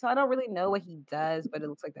 Like so I don't really know what he does, but it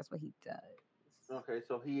looks like that's what he does. Okay,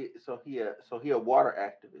 so he a water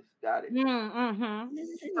activist. Got it.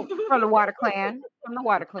 Mm-hmm. From the Water Clan. From the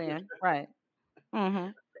Water Clan. Right. Mm-hmm.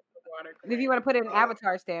 Water If you clan. want to put it in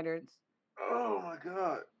Avatar standards. Oh my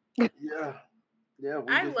god. Yeah. Yeah.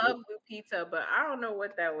 We I just love Lupita, but I don't know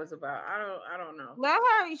what that was about. I don't know. Let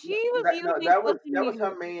her she was no, using that was social media.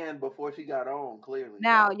 her man before she got on. Clearly.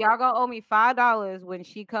 Now That was y'all gonna owe me $5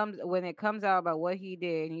 when it comes out about what he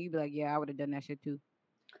did, and you be like, yeah, I would have done that shit too.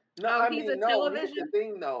 No, Oh, I he's mean, a no. Here's the television.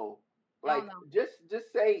 thing, though. I Like, don't know.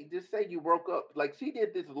 just say you broke up. Like, she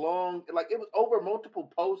did this long, like it was over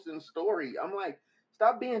multiple posts and story. I'm like,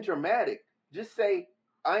 stop being dramatic. Just say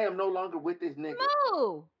I am no longer with this nigga.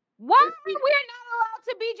 No. Why It's- we're not allowed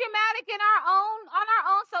to be dramatic in on our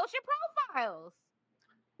own social profiles?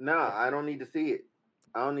 Nah, I don't need to see it.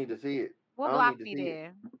 I don't need to see it. We'll I don't block need to me see it.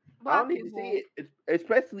 there. I Block don't need to people. see it.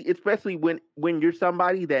 Especially when you're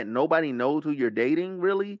somebody that nobody knows who you're dating.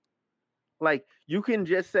 Really, like you can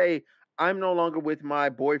just say I'm no longer with my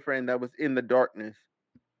boyfriend that was in the darkness.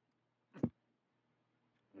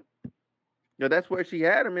 Yeah, that's where she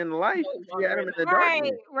had him in life. No She had longer him in in the Right,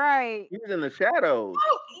 darkness. right. He was in the shadows.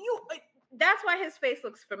 Oh, that's why his face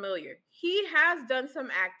looks familiar. He has done some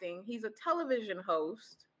acting. He's a television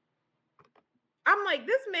host. I'm like,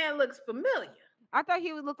 this man looks familiar. I thought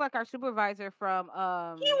he would look like our supervisor from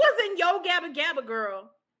He was in Yo Gabba Gabba,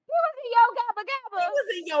 girl. He was a Yo Gabba He Gabba. was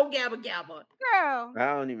in Yo Gabba Gabba. Girl.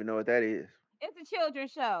 I don't even know what that is. It's a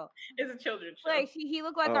children's show. It's a children's show. Like he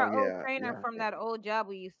looked like Oh, our old yeah, trainer yeah, from yeah. that old job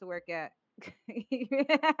we used to work at.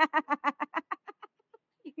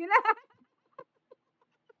 You know?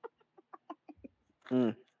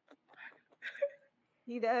 Mm.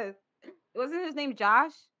 He does. Wasn't his name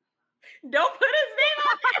Josh? Don't put his name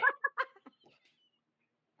on there.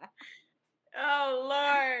 Oh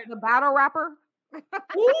Lord. The battle rapper?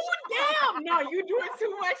 Ooh, damn. No, you doing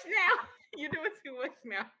too much now. You're doing too much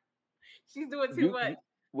now. She's doing too much.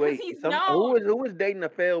 Wait, he's who known. was dating a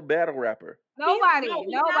failed battle rapper? Nobody. He's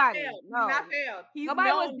Nobody. not failed. No. He's not failed. He's Nobody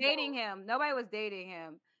was known, dating though. him. Nobody was dating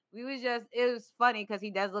him. We was just it was funny because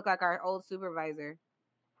he does look like our old supervisor.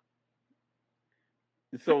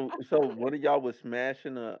 So one of y'all was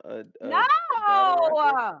smashing a No. battle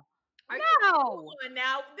rapper? No. Hold on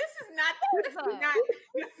now. This is not.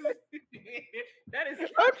 That is.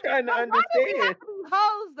 I'm trying to Why do we understand. have to be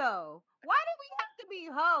hoes though? Why do we have to be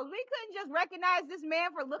hoes? We couldn't just recognize this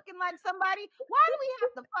man for looking like somebody. Why do we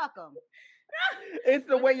have to fuck him? It's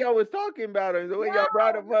the way y'all was talking about him. The way y'all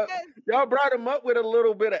brought him up. Y'all brought him up with a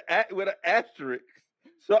little bit of with an asterisk.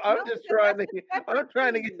 So I'm just trying to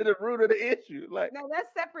get to the root of the issue. Like no,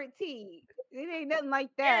 that's separate tea. It ain't nothing like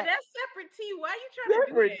Yeah, that. that's separate tea. Why are you trying to do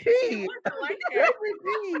separate that? tea. It wasn't like that. Separate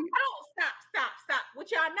tea. Don't stop.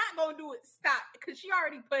 What y'all not gonna do is stop because she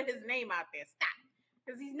already put his name out there. Stop.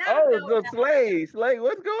 Because he's not. Oh, so Slay,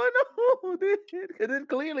 what's going on? Because it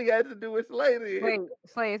clearly has to do with Slay. Then. Wait,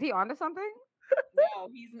 Slay, is he onto something? No,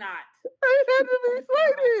 he's not. It had to be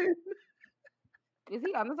Slay. Then. Is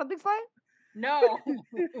he onto something, Slay? No. Yeah,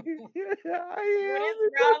 What is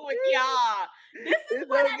wrong with y'all? This is It's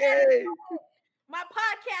what I gotta okay. do. My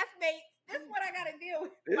podcast mates. This is what I gotta deal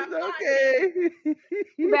with. It's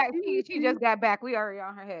okay. Back, she just got back. We already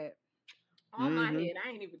on her head. On my head. I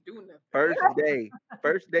ain't even doing nothing.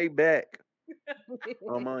 First day back.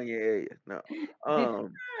 I'm on your area. No.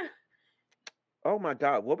 Um. Oh my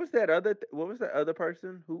God. What was that other? What was that other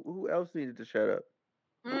person? Who else needed to shut up?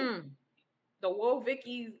 Mm. The Whoa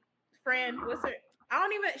Vicky's friend. What's her? I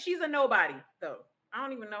don't even. She's a nobody though. I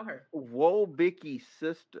don't even know her. Whoa, Vicky's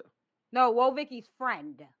sister. No, Whoa Vicky's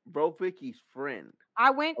friend. Bro, Vicky's friend.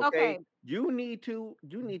 I went Okay. okay. You need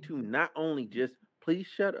to not only just please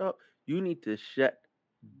shut up. You need to shut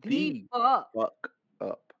The the fuck. fuck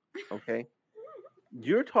up. Okay.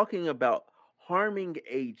 You're talking about harming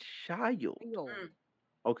a child. Yo. Mm.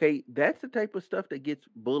 Okay, that's the type of stuff that gets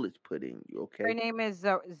bullets put in you. Her Okay, name is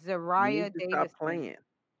you Zariah need to stop Davison. playing.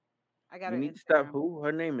 I got You her need to stop. Instagram. Who?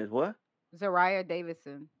 Her name is what? Zariah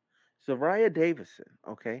Davison. Zariah Davison.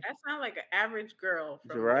 Okay, That sounds like an average girl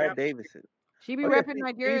from Zariah down. Davison. She be Oh yeah, repping she's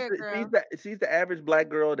Nigeria, the, she's girl. the she's the average black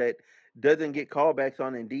girl that doesn't get callbacks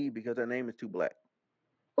on Indeed because her name is too black.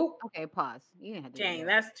 Oh, Okay, pause. You didn't have to do dang,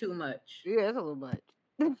 that. that's too much. Yeah, that's a little much.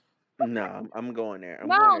 No, I'm going there.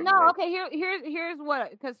 I'm going No, there no. today. Okay, here's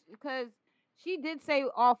what, because she did say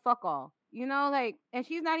all fuck all. You know, like, and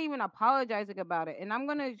she's not even apologizing about it. And I'm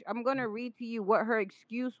gonna read to you what her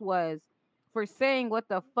excuse was for saying what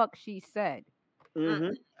the fuck she said.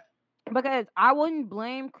 Mm-hmm. Mm. Because I wouldn't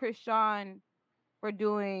blame Krishan for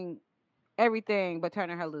doing everything but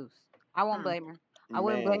turning her loose. I won't Mm. blame her. I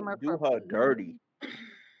wouldn't blame Man, her do for. her dirty.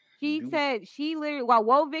 She Do said she literally, while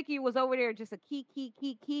Whoa Vicky was over there just a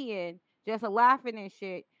keying, just a laughing and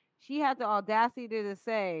shit. She had the audacity to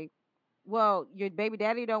say, "Well, your baby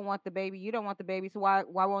daddy don't want the baby. You don't want the baby. So why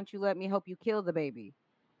won't you let me help you kill the baby?"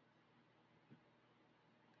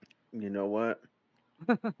 you know what?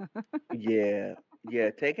 Yeah, yeah.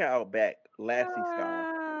 Take her out back, Lassie style.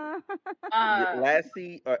 Yeah, Uh,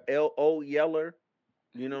 Lassie or L.O. Yeller.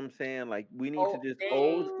 You know what I'm saying? Like we need to oh just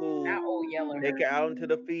old dang, not school old Yeller. take her out into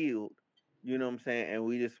the field. You know what I'm saying? And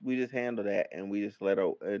we just handle that and we just let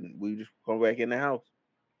her and we just go back in the house.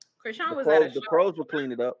 Krishan The was at a crows the show. crows will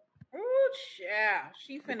clean it up. Ooh, yeah,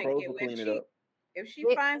 she The finna crows get will if clean it she up. if she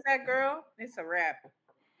It, finds that girl, it's a wrap.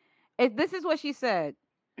 this is what she said.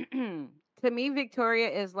 To me, Victoria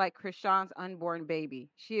is like Krishan's unborn baby.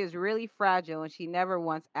 She is really fragile and she never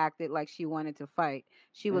once acted like she wanted to fight.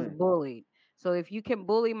 She was Mm. bullied. So if you can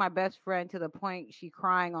bully my best friend to the point she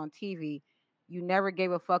crying on TV, you never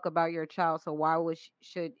gave a fuck about your child. So why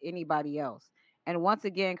should anybody else? And once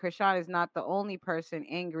again, Krishan is not the only person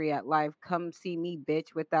angry at life. Come see me,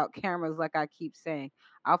 bitch, without cameras, like I keep saying.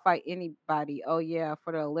 I'll fight anybody. Oh yeah,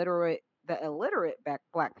 for the illiterate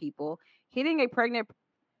black people. Hitting a pregnant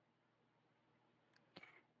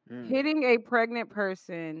Mm. Hitting a pregnant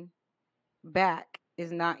person back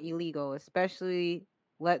is not illegal, especially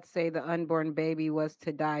let's say the unborn baby was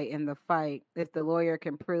to die in the fight. If the lawyer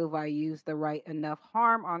can prove I used the right enough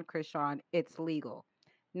harm on Krishan, it's legal.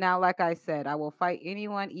 Now, like I said, I will fight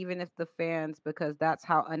anyone, even if the fans, because that's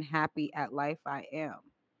how unhappy at life I am.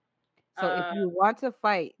 So if Uh, you want to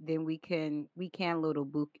fight, then we can little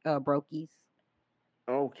brokies.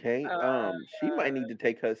 Okay. uh, She might need to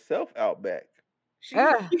take herself out back. she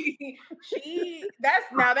Ugh. she that's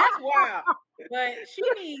wild. But she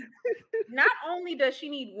needs not only does she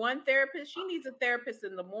need one therapist, she needs a therapist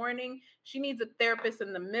in the morning. She needs a therapist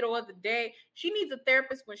in the middle of the day. She needs a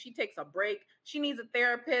therapist when she takes a break. She needs a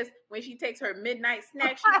therapist when she takes her midnight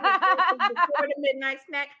snack. She needs a therapist before the midnight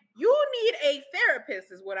snack. You need a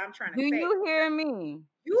therapist, is what I'm trying to Do say. you hear me?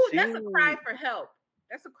 That's a cry She for help.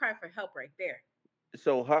 That's a cry for help right there.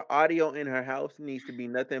 so her audio in her house needs to be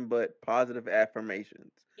nothing but positive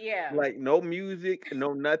affirmations. Yeah. Like no music,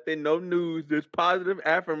 no nothing, no news, just positive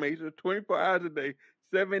affirmations 24 hours a day,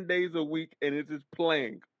 7 days a week, and it's just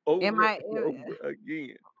playing Am over I and over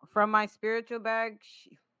again. from my spiritual bag?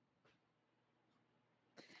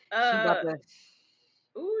 She about Uh to.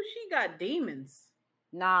 ooh, she got demons.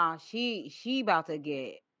 Nah, she about to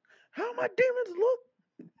get. How my demons look?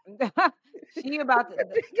 She about to.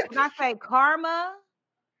 When I say karma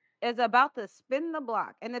is about to spin the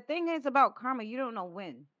block, and the thing is about karma, you don't know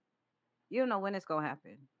when. You don't know when it's gonna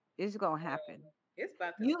happen. It's gonna happen. It's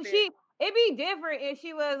about to You spit. she It'd be different if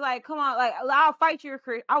she was like, "Come on, like I'll fight you,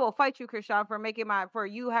 I will fight you, Krishan, for making for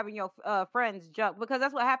you having your friends jump because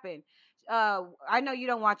that's what happened." I know you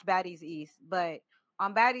don't watch Baddies East, but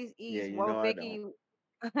on Baddies Yeah, East, you know I don't.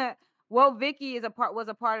 Vicky was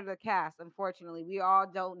a part of the cast. Unfortunately, we all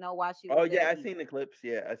don't know why she Oh was there yeah, I either. seen the clips.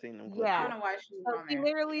 Yeah, I seen them clips. I Yeah. don't know why she was So on she there.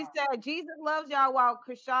 literally said, Jesus loves y'all while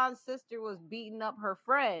Krishan's sister was beating up her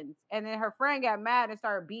friends. And then her friend got mad and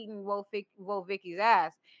started beating Wo Vicky's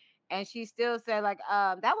ass. And she still said, like,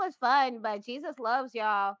 that was fun, but Jesus loves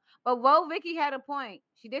y'all. But Wo Vicky had a point.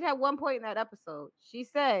 She did have one point in that episode. She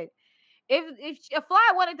said, if a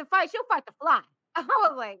fly wanted to fight, she'll fight the fly. I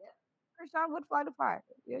was like, Krishan would fight a fly.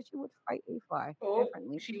 Yeah, she would fight a fly Oh,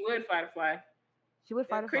 differently. she would fight a fly. She would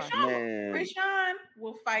fight a fly. Man, Krishan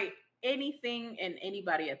will fight anything and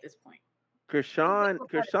anybody at this point. Krishan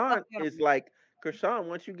is like Krishan.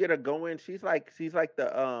 Once you get her going, she's like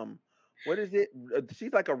the what is it?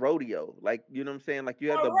 She's like a rodeo. Like you know what I'm saying? Like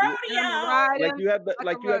you have A the bull, rodeo. like you have the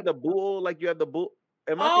Like a like you have the rodeo. bull, like you have the bull.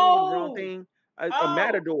 Am I thinking of the wrong Oh, thing? A oh,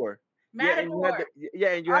 matador. Yeah, and you have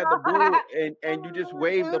Matador. and you have the bull, and you just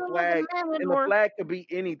wave the Like a flag, and the matador. flag could be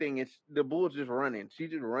anything. It's the bull's just running. She's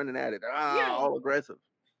just running at it. You know, All aggressive.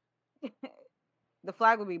 The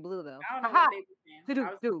flag would be blue though. I don't know Aha! what they were saying.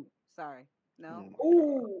 I was, Do. Sorry. No.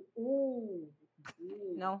 Mm. ooh.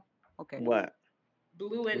 No. Okay. What?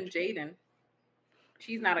 Blue and Jaden.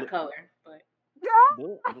 She's not a Blue- color, but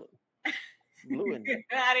Blue, blue and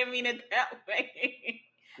I didn't mean it that way.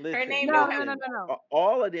 listen, name No. listen,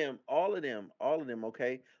 all of them.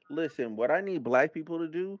 Okay, listen. What I need black people to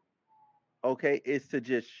do, okay, is to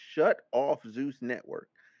just shut off Zeus Network,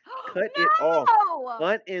 cut it off,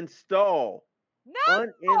 uninstall, No.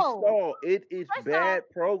 uninstall. It is First bad off,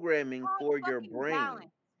 programming called for your fucking brain.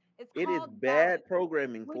 balance. It's It is called bad balance.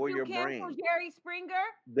 programming Would for you your cancel brain. Jerry Springer?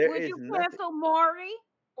 There Would is you nothing. cancel Maury?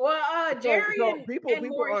 Well, Jerry So and people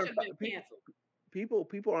Maury aren't should have been canceled. people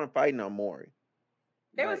aren't fighting on Maury.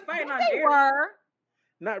 They was Like, fighting on They Jerry. were.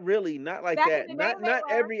 not really, not like Back that. in the day, they Not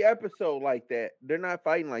were. every episode like that. They're not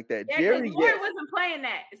fighting like that. Yeah, because Jerry, Maury yes. wasn't playing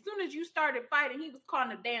that. As soon as you started fighting, he was calling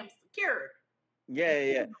the damn security.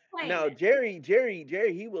 Yeah. No, That. Jerry,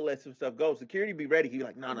 he will let some stuff go. Security be ready. He be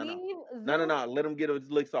like, no. Let him get his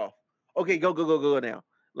licks off. Okay, go now.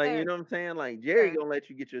 Like, you know what I'm saying? Like, Jerry gonna let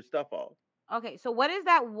you get your stuff off. Okay, so what is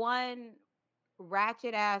that one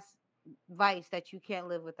ratchet ass vice that you can't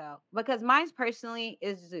live without? Because mine's personally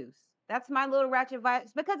is Zeus. That's my little ratchet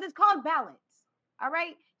vice because it's called balance. All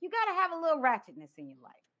right, you gotta have a little ratchetness in your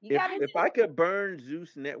life. If I could burn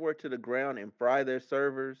Zeus Network to the ground and fry their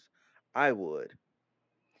servers, I would.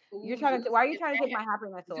 You're trying to. Why are you trying to take my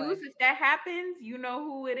happiness away? Zeus, if that happens, you know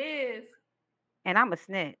who it is. And I'm a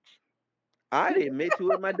snitch. I'd admit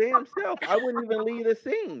to it my damn self. I wouldn't even leave the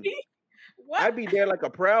scene. What? I'd be there like a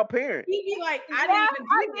proud parent. He'd be like, I didn't even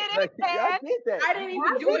do it. Like, I did that. I didn't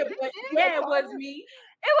even do it, but yeah, it was me.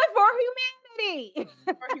 It was for humanity.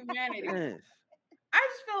 For humanity. Yes. I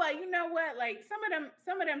just feel like, you know what? Like some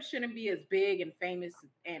of them shouldn't be as big and famous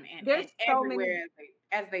and There's so everywhere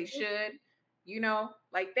as they should. You know,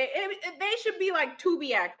 like they should be like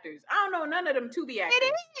Tubi actors. I don't know none of them Tubi actors.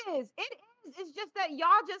 It is. It's just that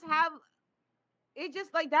y'all just have. It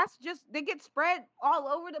just like that's just they get spread all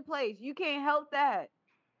over the place. You can't help that.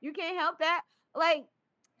 Like,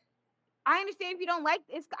 I understand if you don't like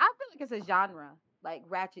it's. I feel like it's a genre, like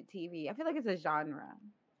ratchet TV. I feel like it's a genre.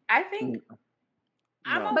 I think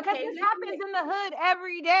I'm okay because this happens in the hood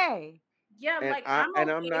every day. Yeah, and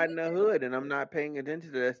I'm not in the hood, and I'm not paying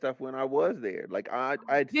attention to that stuff when I was there. Like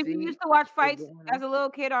Did you used to watch fights as a little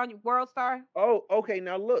kid on World Star? Oh, okay.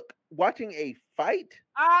 Now look, watching a fight.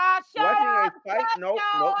 No,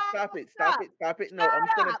 stop it. No, I'm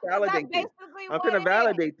gonna validate this. I'm gonna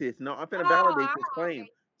validate this. No, I'm gonna validate this claim.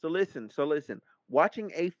 So listen.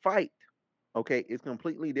 Watching a fight, okay, is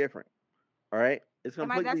completely different. All right, it's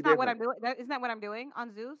completely different. That's not what I'm doing. Isn't that what I'm doing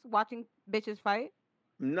on Zeus? Watching bitches fight.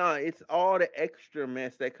 No, it's all the extra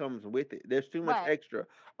mess that comes with it. There's too much extra.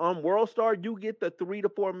 On World Star, you get the 3 to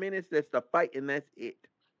 4 minutes. That's the fight, and that's it.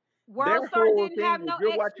 World Star didn't have no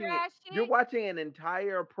extra ass shit. You're watching an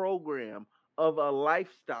entire program of a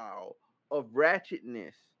lifestyle of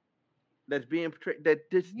ratchetness that's being portrayed. That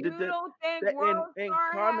this you don't think World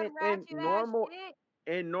Star had ratchet ass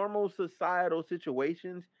shit? In normal societal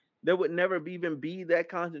situations, there would never even be that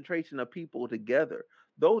concentration of people together.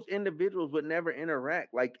 Those individuals would never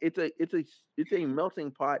interact. Like it's a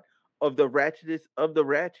melting pot of the ratchetest of the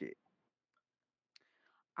ratchet.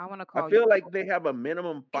 I feel like they have a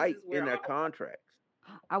minimum fight in their contracts.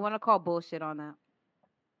 I want to call bullshit on that.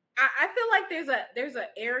 I feel like there's an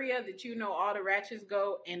area that all the ratchets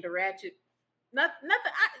go, and the ratchet nothing.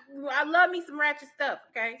 I love me some ratchet stuff.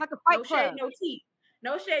 Okay, it's like a fight no club. Shade, no tea.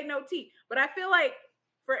 No shade, no tea. But I feel like,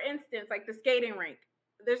 for instance, like the skating rink.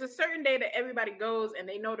 There's a certain day that everybody goes and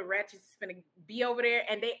they know the ratchets is gonna be over there,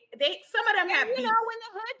 and they some of them have beef. You know, when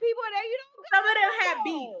the hood people are there, some of them have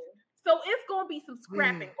beef. So it's gonna be some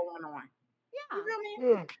scrapping going on. Yeah. You feel me?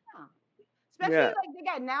 Yeah. Especially like they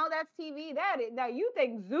got Now That's TV. Now you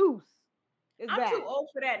think Zeus is I'm bad. too old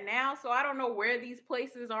for that now, so I don't know where these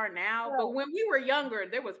places are now. Yeah. But when we were younger,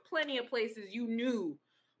 there was plenty of places you knew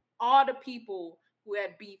all the people who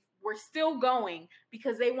had beef were still going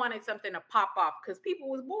because they wanted something to pop off because people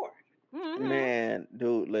was bored. Man,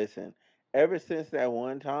 dude, listen. Ever since that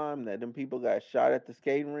one time that them people got shot at the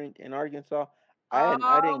skating rink in Arkansas, I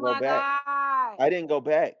Oh didn't go my back. god! I didn't go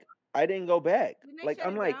back. I didn't go back. Didn't they Like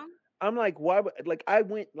shut it down? I'm like why like I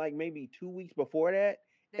went like maybe 2 weeks before that,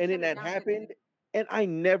 They and then shut it that down, didn't happened, they? and I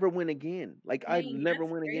never went again. Like I Dang, never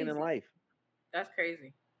that's went again in crazy. life. That's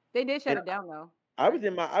crazy. They did shut And it down though. I was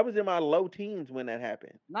in my low teens when that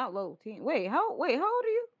happened. Not low teen. Wait, how old are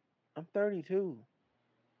you? I'm 32.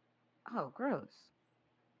 Oh, gross.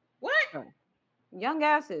 What? Sorry. Young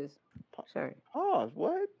asses. Pa- Sorry. Pause.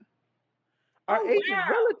 What? Our Oh age is wow.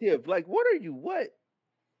 relative. Like, what are you? What?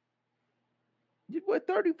 You what?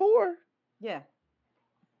 34? Yeah.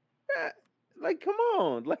 Like, come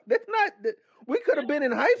on. Like, that's not. We could have been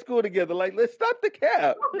in high school together. Like, let's stop the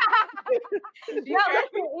cap. She No, tried-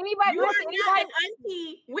 listen, anybody, You are listen, not anybody, an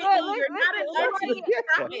auntie, look, Whitney. You're not listen, an auntie.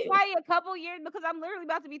 Stop it. anybody a couple years because I'm literally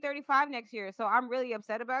about to be 35 next year, so I'm really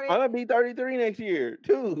upset about I'm it. gonna be 33 next year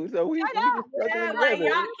too. So we Shut just up. struggling Yeah, like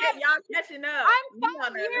together. y'all catching up. I'm Me on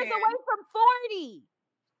 5 the other years hand, away from 40.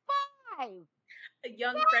 5. a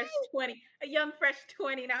young fresh 20, a young fresh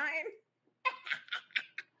 29.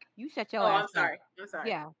 You shut your Oh, ass I'm up. sorry. I'm sorry.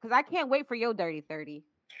 Yeah, because I can't wait for your dirty 30.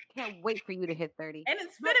 Can't wait for you to hit 30. And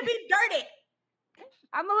it's gonna be dirty.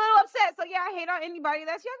 I'm a little upset, so yeah, I hate on anybody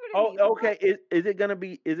that's younger than Oh, me. okay. Is it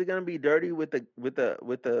gonna be dirty with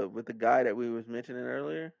the guy that we was mentioning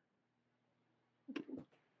earlier?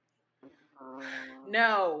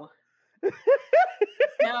 No. No.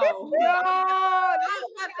 No, I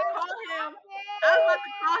was about to call him. I was about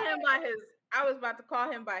to call him by his. I was about to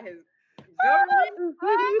call him by his government.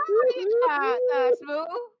 Smooth.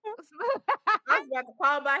 I was about to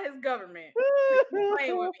call him by his government. You're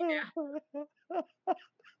playing with me now.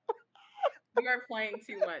 You are playing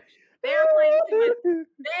too much. They are playing too much.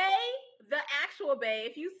 The actual Bay,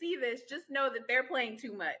 if you see this, just know that they're playing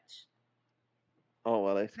too much. Oh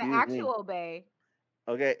well, The excuse me. actual Bay.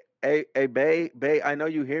 Okay, hey, Bay. I know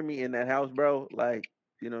you hear me in that house, bro. Like,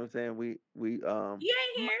 you know what I'm saying? We He ain't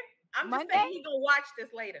here. I'm just Monday? saying he gonna watch this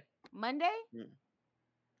later. Monday? Mm.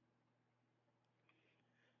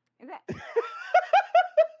 Is that?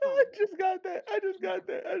 I just got that. I just got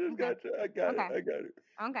that. I just Okay. got you. I got it. Okay. I got it.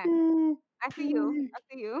 Okay. Ooh, I see you. ooh, I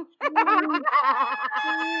see you. ooh.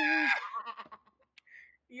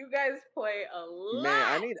 You guys play a lot.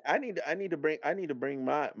 Man, I need to bring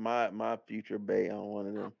my future Bay on one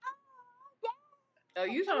of them. Oh,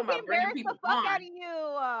 you talking I'm gonna about bringing embarrass people the fuck on? out of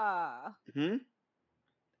you. Hmm.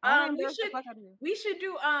 I wanna We embarrass the should fuck out of you. we should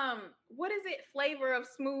do what is it? Flavor of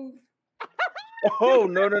smooth. Oh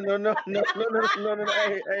no.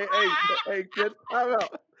 Hey, just time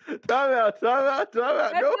out. Time out. Let's No,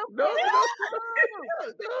 do no, Flavor no, of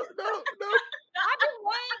Smooth. no.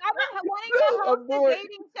 I've been wanting to host a Abort.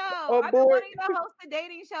 dating show. I've been Abort. wanting to host a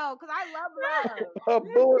dating show because I love love.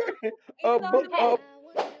 Abort. Even though Abort.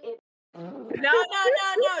 No.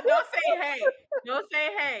 Don't say hey. Don't say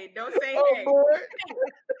hey. Don't say hey. Abort.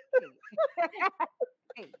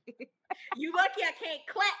 You lucky I can't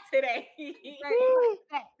clap today.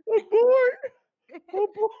 Abort.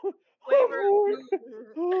 Abort. Flavor of Abort.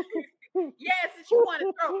 smooth. Yes, since you want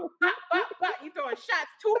to throw, you throwing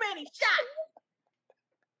shots. Too many shots.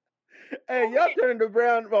 Hey, y'all turned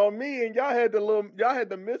around on me, and y'all had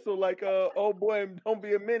the missile like, oh boy, don't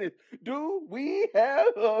be a menace. Do we have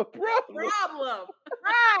a problem? Problem.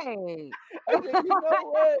 Right. I said, you know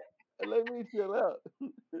what? Let me chill out.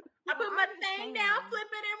 I put my thing down, flip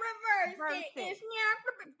it and reverse it. Reverse It's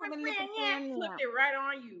flip it right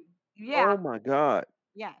on you. Yeah. Oh my God.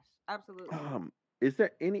 Yes. Absolutely. Is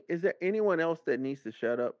there anyone else that needs to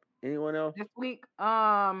shut up? Anyone else? This week,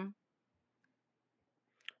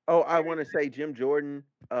 Oh, I want to say Jim Jordan,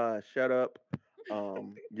 shut up.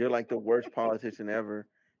 You're like the worst politician ever.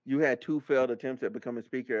 You had 2 failed attempts at becoming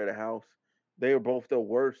Speaker of the House. They were both the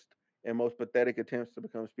worst and most pathetic attempts to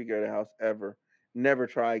become Speaker of the House ever. Never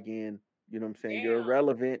try again. You know what I'm saying? You're Damn.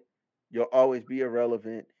 irrelevant. You'll always be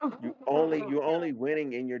irrelevant. You're only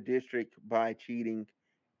winning in your district by cheating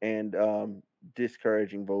and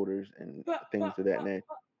discouraging voters and things of that nature.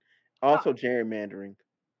 Also gerrymandering.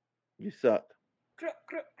 You suck.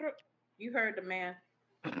 You heard the man.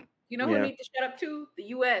 You know who Yeah. needs to shut up too? The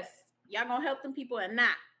U.S. Y'all gonna help them people and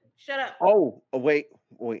not. Shut up. Oh, wait,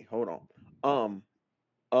 hold on. Um,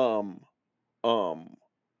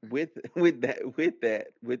 with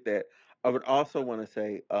that, I would also want to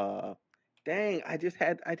say, dang, I just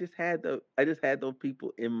had those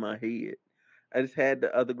people in my head. I just had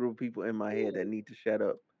the other group of people in my head that need to shut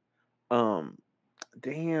up. Um,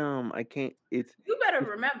 damn, I can't. You better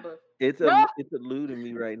remember. It's eluding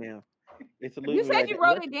me right now. It's You literally said right you there.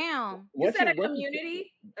 wrote it down. You Once said you a once you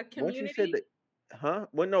community? A once you said community? that, huh?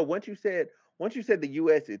 Well, no. Once you said the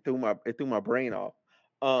U.S., it threw my brain off.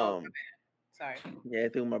 Oh, Um, sorry. yeah,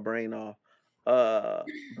 it threw my brain off.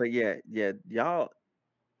 But yeah, y'all.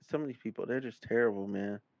 Some of these people, they're just terrible,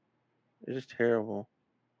 man. They're just terrible.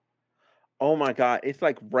 Oh my God, it's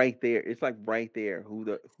like right there. It's like right there. Who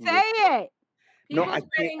the? Say it. No, People I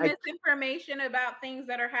can't. spreading misinformation about things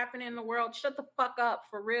that are happening in the world. Shut the fuck up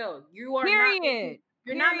for real. You are not making Period.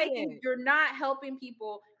 Period. you're not helping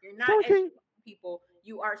people. You're not Sean King. educating people.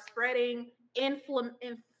 You are spreading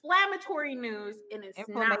inflammatory news and it's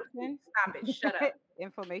not cool. Information. Stop it. Shut up.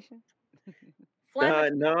 Information. Inflammatory.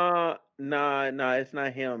 No. It's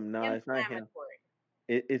not him. No, it's not him. Inflammatory.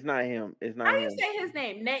 It's not him. It's How not do you him. say his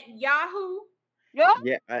name? Netanyahu? Yeah.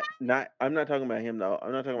 Yeah, I'm not talking about him though.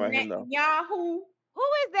 I'm not talking about him though. Netanyahu? Who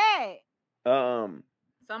is that? Um,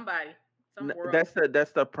 Somebody. Some world.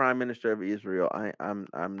 that's the prime minister of Israel. I'm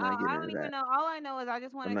not I getting don't into even that. know. All I know is I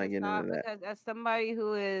just I'm wanted not to getting stop into that. because as somebody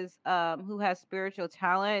who has spiritual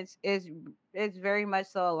talents is it's very much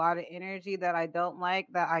so a lot of energy that I don't like,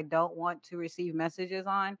 that I don't want to receive messages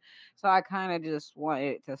on. So I kind of just want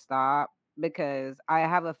it to stop because I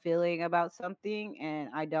have a feeling about something and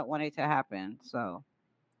I don't want it to happen. So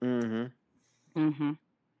Hmm. mhm.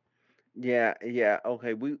 Yeah.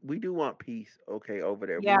 Okay, we do want peace. Okay, over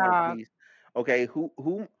there, we want Yeah, peace. Okay,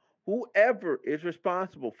 whoever is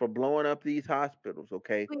responsible for blowing up these hospitals?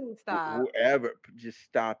 Okay, please stop whoever, just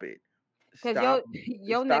stop it. because Stop.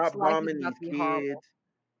 your next Stop life is bombing about these to be horrible. kids.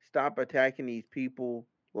 Stop attacking these people.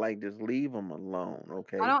 Like, just leave them alone. I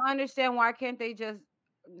Okay, don't understand why can't they just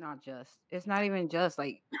not just. It's not even just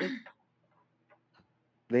like it's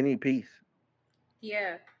they need peace.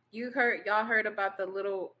 Yeah. Y'all heard about the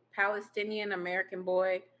little Palestinian American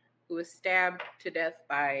boy who was stabbed to death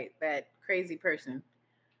by that crazy person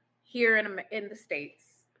here in the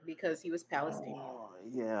States because he was Palestinian. Oh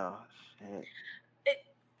yeah, shit. It,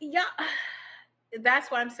 yeah.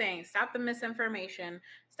 That's what I'm saying. Stop the misinformation.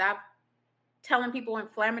 Stop telling people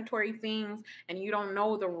inflammatory things and you don't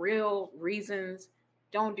know the real reasons.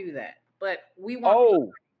 Don't do that. But we want peace,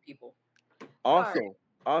 Oh, people. all right.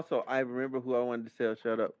 also, I remember who I wanted to tell.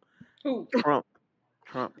 Shut up, Who? Trump.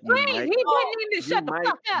 Trump. You Please, might, he Oh, didn't need to you shut the might,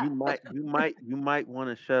 fuck you up. might, you might want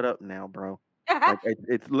to shut up now, bro. Like,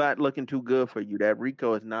 it's not looking too good for you. That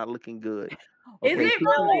Rico is not looking good. is Okay, it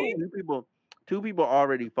really? two people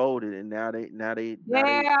already folded, and Damn, now they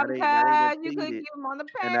done cuz you could pleaded, keep him on the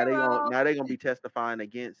and payroll. now they gonna be testifying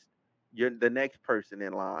against the next person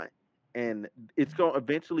in line, and it's gonna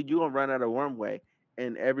eventually you gonna run out of runway,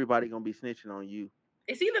 and everybody gonna be snitching on you.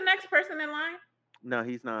 Is he the next person in line? No,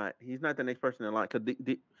 he's not. He's not the next person in line because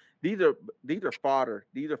these are these are fodder.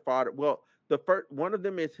 These are fodder. Well, the first one of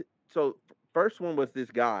them is so first one was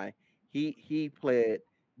this guy. He pled.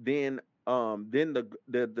 Then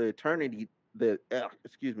the attorney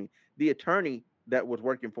excuse me, the attorney that was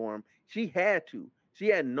working for him. She had to. She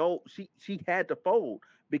had no. She had to fold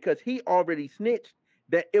because he already snitched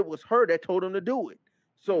that it was her that told him to do it.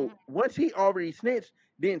 So Mhm. once he already snitched,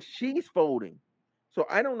 then she's folding. So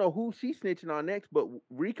I don't know who she's snitching on next, but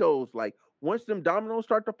Rico's like, once them dominoes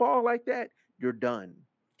start to fall like that, you're done.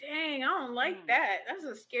 Dang, I don't like Mm. that. That's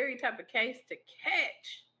a scary type of case to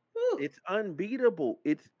catch. Whew. It's unbeatable.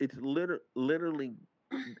 It's literally.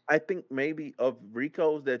 I think maybe of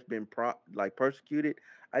Rico's that's been like persecuted.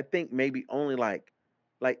 I think maybe only like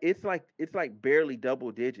it's like barely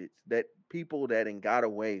double digits that people that ain't got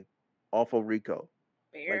away off of Rico.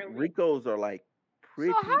 Like Barely. Ricos are like So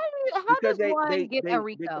pretty how because does one get a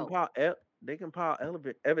Rico? they compile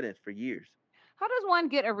evidence for years. How does one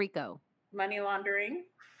get a Rico? Money laundering,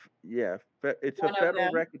 Yeah, it's a one of federal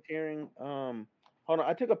them. racketeering. Hold on,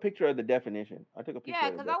 I took a picture of the definition. I took a picture Yeah,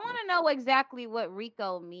 of the because I want definition. to know exactly what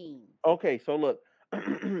Rico means. Okay, so look,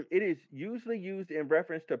 it is usually used in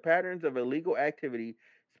reference to patterns of illegal activity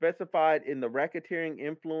specified in the Racketeering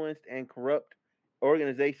Influenced and Corrupt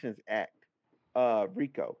Organizations Act,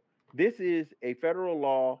 RICO. This is a federal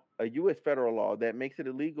law, a U.S. federal law that makes it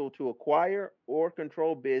illegal to acquire or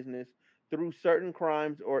control business through certain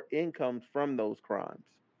crimes or incomes from those crimes.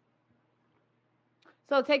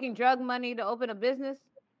 So taking drug money to open a business?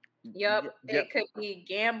 Yep, Yep. it could be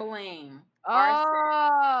gambling, arson,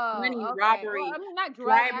 money Oh, okay. Well, I robbery, mean, not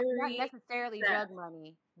bribery, necessarily theft, drug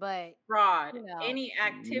money, but fraud, you know, any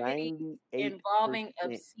activity 98%. involving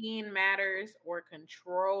obscene matters or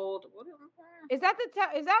controlled. is that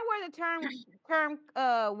where the term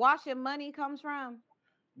washing money comes from?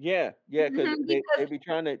 Yeah, because they Because be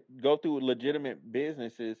trying to go through legitimate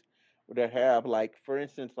businesses that have, like, for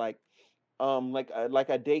instance, like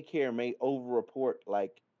a daycare may over report,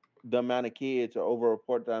 like, the amount of kids or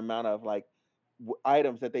overreport the amount of like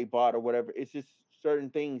items that they bought or whatever. It's just certain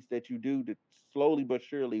things that you do to slowly but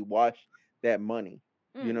surely wash that money.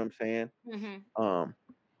 You know what I'm saying? Mm-hmm. Um,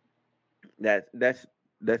 that's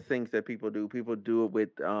that's things that people do. People do it with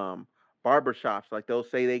barber shops. Like they'll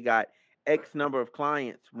say they got X number of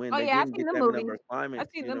clients when Oh they yeah, I've didn't seen get the that number movies. of I've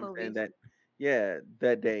clients. seen You the know what I'm saying? movies. That yeah,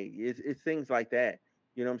 that day. It's things like that.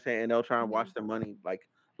 You know what I'm saying? And they'll try and Mm-hmm. wash the money like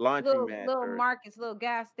laundry mats Little or markets, little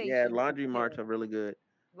gas yeah, stations. laundry Yeah. marts are really good.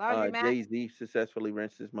 Laundromats. Jay-Z successfully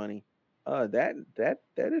rinsed his money.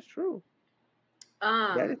 That is true.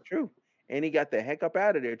 That is Um, true. And he got the heck up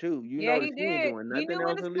out of there too. You Yeah, he notice he ain't did. doing He nothing knew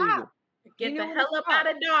when else to stop. illegal. He get the knew when to hell up stop. out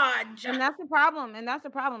of Dodge. And that's the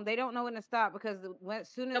problem. They don't know when to stop because as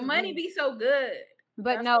soon The as money be so good.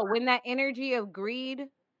 but That's no, why. when that energy of greed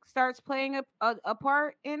starts playing a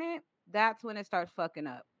part in it, that's when it starts fucking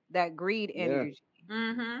up. That greed Yeah. energy.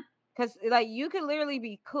 Mm-hmm. Because like you could literally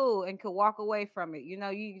be cool and could walk away from it. You know,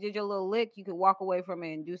 you did your little lick, you could walk away from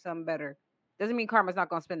it and do something better. Doesn't mean karma's not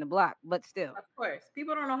gonna spin the block, but still. Of course,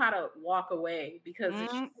 people don't know how to walk away because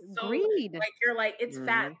it's just so Greed. like you're like it's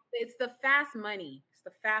fast. Hmm. It's the fast money. It's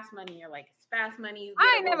the fast money. You're like it's fast money. You get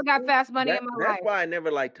I a ain't little never got boost. fast money in my That's life. why I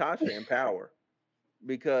never liked Tasha in Power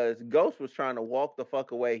because Ghost was trying to walk the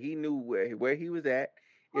fuck away. He knew where he was at.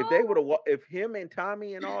 If they Who? would have, if him and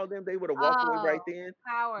Tommy and all of them, they would have walked away Oh, right then.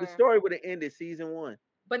 The power. story would have ended season one.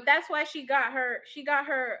 But that's why she got her.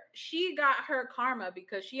 She got her karma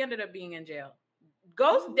because she ended up being in jail.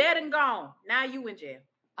 Ghost dead and gone. Now you in jail.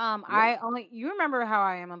 Yep. You remember how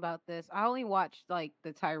I am about this. I only watched like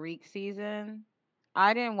the Tyreek season.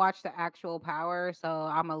 I didn't watch the actual Power, so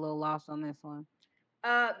I'm a little lost on this one.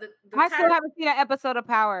 The I still haven't seen an episode of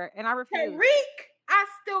Power, and I refuse. Tyreek, I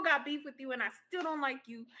still got beef with you, and I still don't like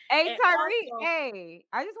you. Hey And Tyreek, also hey,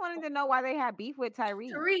 I just wanted to know why they had beef with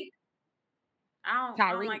Tyreek. Tariq, I don't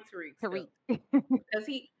Tariq, like Tariq still Tariq. because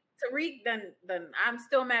Tariq then I'm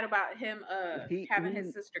still mad about him having his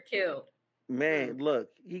He sister killed. man, look,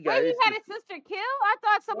 he Wait, got he his had his sister killed? I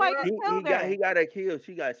thought somebody Girl, just killed her. he got her killed.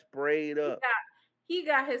 She got sprayed he up. got he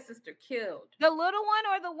got his sister killed. The little one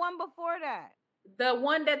or the one before that? The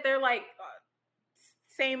one that they're like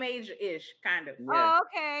same age ish kind of. Yeah, Oh,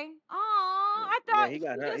 okay. Oh, I yeah. thought she He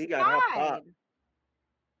just got her pop. died.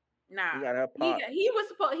 Nah, He got her he pop.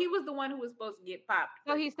 he was the one who was supposed to get popped.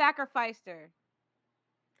 So he sacrificed her.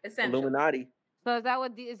 Essentially. Illuminati. So is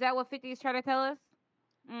that what 50 is trying to tell us?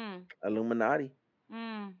 Mm, Illuminati.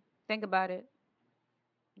 think about it.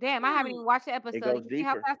 Damn, I haven't even watched the It episode. goes You see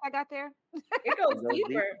how deeper. fast I got there? It It goes goes deeper.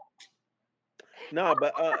 deeper. No,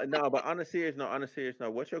 but on a serious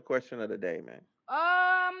note, what's your question of the day, man?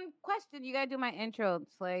 Question. You gotta do my intro,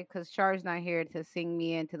 Slay, because Char's not here to sing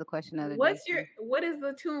me into the question of the day. What is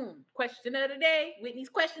the tune? Question of the day. Whitney's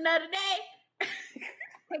question of the day.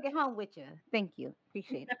 Take it home with you. Thank you.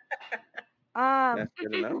 Appreciate it. That's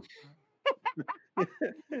good enough.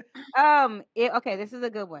 Okay, this is a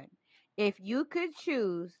good one. If you could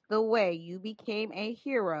choose the way you became a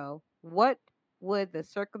hero, what would the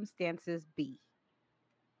circumstances be?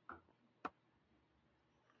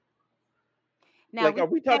 Now Like, we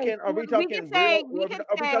can say are we we can talking say real? we can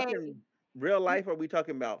Are we say talking real life? Are we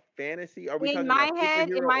talking about fantasy? Are we in talking about my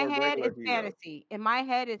superhero or head regular it's hero? fantasy. In my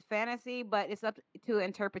head it's fantasy, but it's up to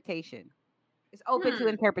interpretation. It's open to Hmm.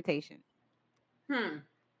 interpretation. Hmm.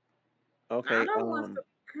 I Okay. don't want to.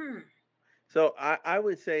 Hmm. So I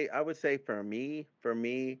would say for me,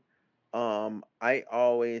 I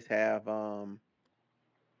always have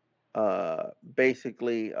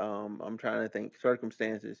basically I'm trying to think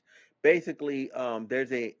circumstances. Basically,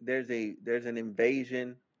 there's an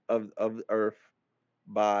invasion of Earth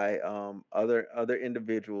by other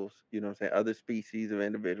individuals, you know what I'm saying, other species of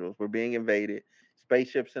individuals. We're being invaded,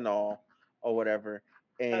 spaceships and all, or whatever.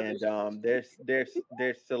 Other And species.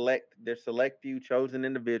 there's select few chosen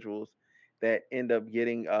individuals that end up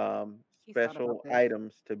getting He's thought about special this.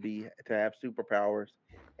 items to have superpowers,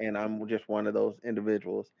 and I'm just one of those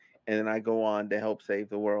individuals. And then I go on to help save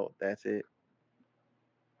the world. That's it.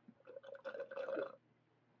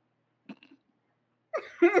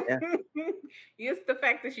 Yeah. It's the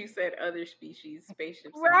fact that you said other species,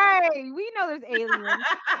 spaceships, and all. Right. We know there's aliens.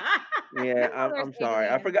 We Yeah, know there's I'm sorry.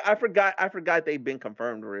 aliens. I forgot they've been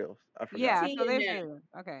confirmed reals. I forgot. Yeah, ET so and there's them. aliens.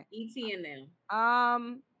 Okay. ET and them.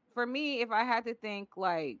 For me, if I had to think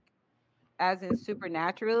like as in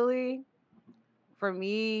supernaturally, for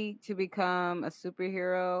me to become a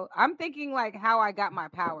superhero, I'm thinking like how I got my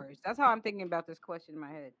powers. That's how I'm thinking about this question in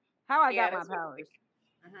my head. How I Yeah, got my that's what I'm powers. thinking.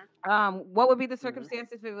 Uh-huh. What would be the Hmm.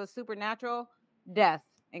 circumstances if it was supernatural? Death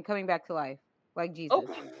and coming back to life, like Oh,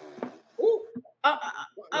 Jesus. ooh, uh, uh,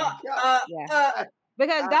 uh, uh, Yeah. uh,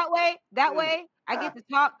 Because that way I ah, get to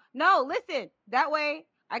talk. No, listen. That way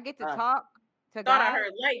I get to ah. talk to Thought I God.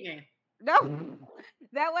 heard lightning. No.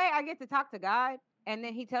 That way I get to talk to God, and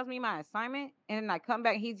then he tells me my assignment, and then I come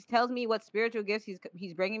back. He tells me what spiritual gifts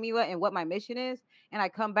he's bringing me with and what my mission is, and I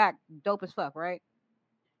come back dope as fuck, right?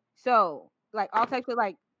 So, like all types of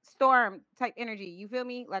like storm type energy. You feel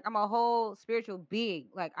me? Like I'm a whole spiritual being.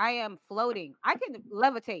 Like I am floating. I can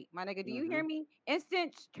levitate, my nigga. Do you hear me?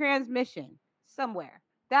 Instant transmission somewhere.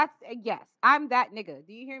 That's yes. I'm that nigga.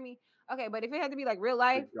 Do you hear me? Okay, but if it had to be like real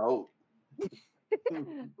life, Dope.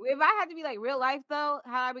 if I had to be like real life though,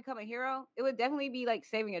 how I become a hero, it would definitely be like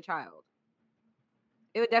saving a child.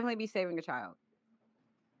 It would definitely be saving a child,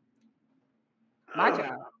 my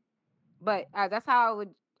child. But that's how I would.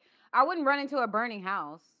 I wouldn't run into a burning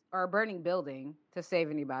house or a burning building to save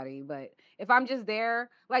anybody. But if I'm just there,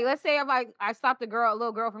 like let's say if I stopped a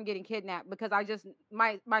little girl from getting kidnapped because I just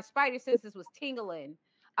my spider senses was tingling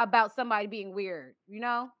about somebody being weird, you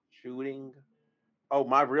know? Shooting. Oh,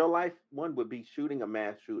 my real life one would be shooting a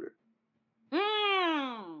mass shooter.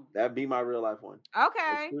 That'd be my real life one. Like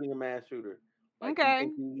Okay. shooting a mass shooter. Like Okay.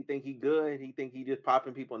 he think he good. He think he just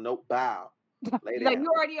popping people. Nope. Bow. Lay Like down. you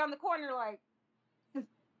already on the corner, like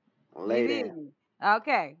Lay you down. feel me?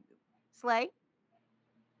 Okay. Slay.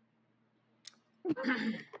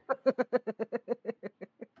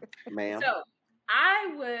 Ma'am. So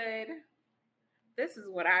I would. This is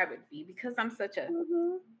what I would be because I'm such a,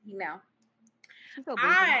 you know, She's so basic.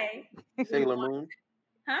 I Sailor Moon.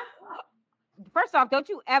 huh? First off, don't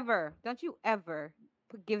you ever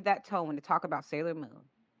give that tone to talk about Sailor Moon.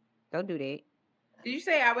 Don't do that. Did you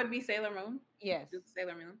say I would be Sailor Moon? Yes.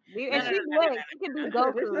 Sailor Moon. And she's lit. She can be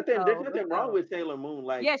Goku. There's nothing wrong with Sailor Moon.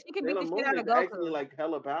 Like yeah, she can beat Sailor the shit Moon out is of Goku. actually like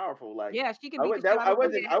hella powerful. Like yeah, she can beat the shit out of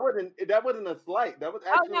Goku. That wasn't a slight. That was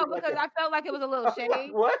Oh actually no, like because I felt like it was a little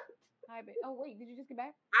shade. What? Hi, babe. Oh wait, did you just get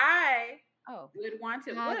back? I Oh, would want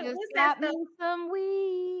to. I just What's got that stuff? me some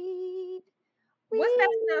weed. What's that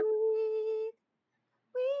stuff?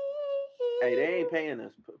 Weed. Hey, they ain't paying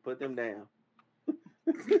us. Put them down.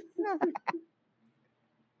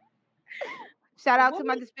 Shout out to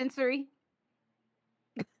my dispensary.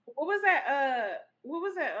 What was that? What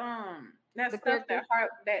was that? That The stuff character?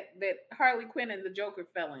 that Harley Quinn and the Joker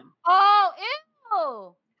fell in. Oh,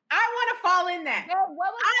 ew. I want to fall in that. Babe,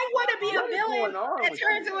 what was I want to be What a is villain going on that with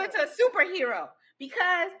turns you? you into a superhero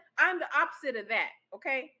because I'm the opposite of that.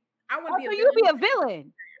 Okay, I want to be a so villain. you be a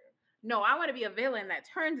villain. No, I want to be a villain that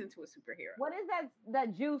turns into a superhero. What is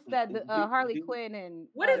that juice that the Harley Quinn and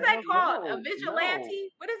What is that called? No, A vigilante?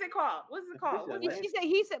 What is it called? What's it called? Vigilante?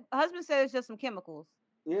 He said husband said it's just some chemicals.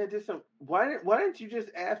 Yeah, just some. Why didn't you just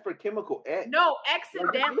ask for chemical X? No, Like,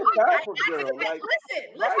 accidentally. be a powerful girl. Like,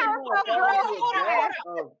 Listen. why are you gonna fall into Hold a on. vat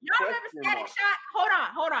of Y'all remember question Static marks? Shock?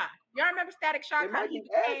 Hold on. Y'all remember Static Shock? It How might he be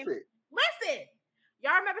became? acid. Listen.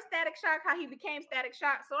 Y'all remember Static Shock? How he became Static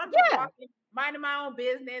Shock? So I'm just walking, minding my own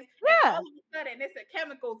business, and all of a sudden it's a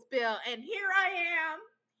chemical spill, and here I am.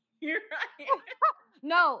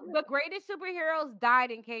 No, the greatest superheroes died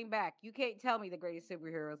and came back. You can't tell me the greatest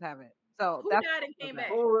superheroes haven't. So Who died and came back?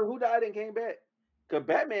 Who died and came back? Cause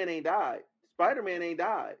Batman ain't died. Spider-Man ain't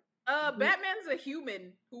died. Batman's a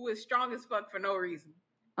human who is strong as fuck for no reason.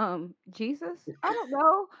 Jesus? I don't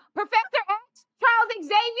know. Professor X? Charles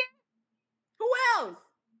Xavier? Who else?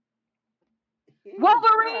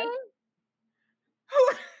 Wolverine?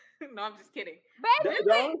 No, I'm just kidding.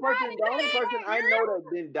 The only person I know that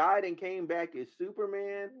then died and came back is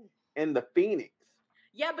Superman and the Phoenix.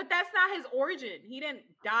 Yeah, but that's not his origin. He didn't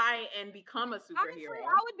die and become a superhero. Honestly,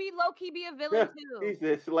 I would be low-key be a villain too. He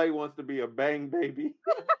said Slay wants to be a bang baby.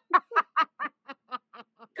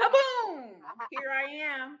 Kaboom! Here I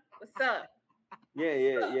am. What's up?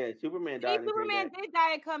 Yeah. Superman died. and Superman came back. did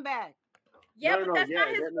die and come back. Yeah, but that's not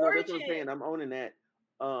his origin. That's what I'm saying. I'm owning that.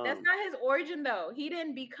 That's not his origin, though. He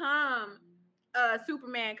didn't become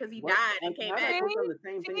Superman because he died and came back.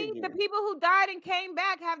 The people who died and came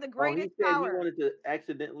back have the greatest he said power. he wanted to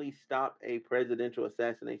accidentally stop a presidential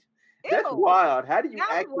assassination. Ew. That's wild. How do you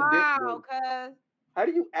accidentally? How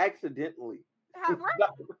do you accidentally?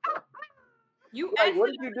 Like, what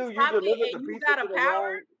did you do? You delivered the pizza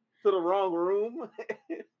to the wrong room.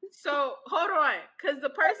 So hold on, because the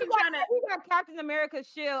person trying to got Captain America's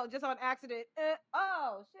shield just on accident.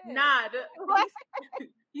 Oh shit! Nah,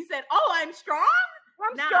 he said, "Oh, I'm strong.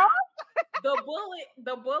 I'm strong." the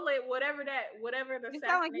bullet, whatever the. It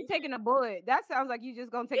sounds like you taking a bullet. That sounds like you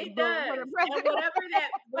just gonna take a bullet for the president. And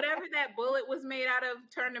whatever that bullet was made out of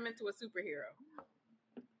turned him into a superhero.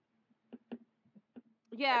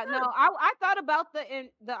 Yeah, That's no, not I thought about I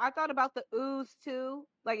thought about the ooze too.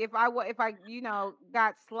 Like if I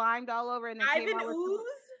got slimed all over and then came Ivan out with some, Ooze.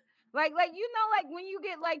 like like when you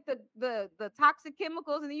get like the toxic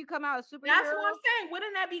chemicals and then you come out a That's what superhero. I'm saying.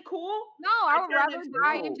 Wouldn't that be cool? No, I I would turned rather into a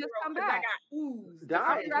die and No, just superhero come because I back. got oozed. I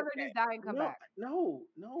die. would It's rather okay. just die and come No, back. no.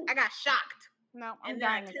 I got shocked, No, I'm and then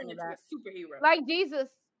I dying and turned coming into a back. superhero. Like Jesus,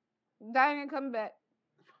 dying and coming back.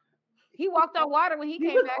 He walked on water when he He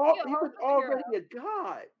came was back. all, He a he whole was superhero. already a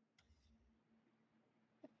god.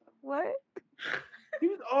 What? He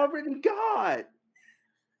was already God.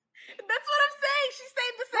 That's what I'm saying. She's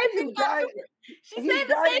saying the How same thing you about died? Superman. She's He saying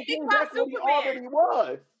the died same and thing came about back when he Superman. already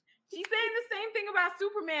was. She's saying the same thing about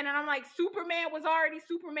Superman, and I'm like, Superman was already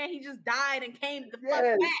Superman. He just died and came the fuck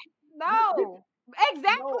Yes. back. No,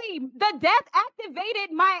 exactly. The death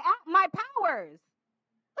activated my powers.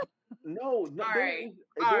 No, All right,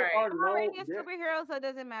 all there right. are I'm no already a superhero, so it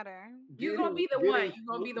doesn't matter. You're gonna be the one. You're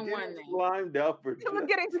gonna be the one then. slimed up for She was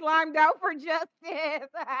getting slimed out for justice.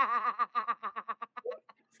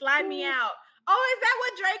 Slide me out. Oh, is that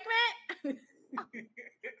what Drake meant?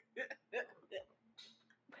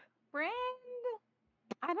 Friend,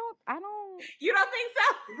 I don't. You don't think so?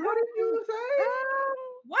 What did you say?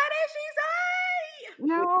 What did she say?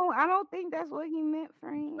 No, I don't think that's what he meant,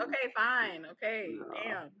 friend. Okay, fine. Okay, No.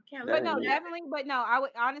 damn. You can't That But let no, ain't me it. have definitely. But no, I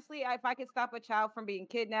would honestly, if I could stop a child from being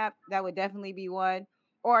kidnapped, that would definitely be one.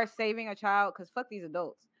 Or saving a child, because fuck these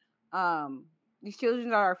adults. These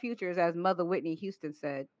children are our futures, as Mother Whitney Houston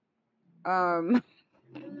said. it.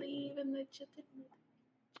 Believe in the chicken.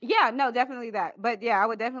 Yeah, no, definitely that. But yeah, I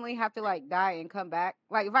would definitely have to like die and come back.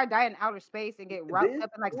 Like if I die in outer space and get wrapped This up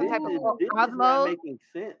in like some this type of is Ooh. this is not cosmos. making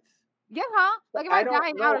sense. Yeah, huh? Like if I die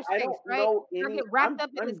in outer I space, don't right? know And I any. get wrapped up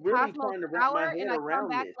in I'm this really cosmos trying to wrap my power head and I come around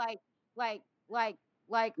back this. like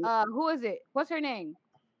who is it? What's her name?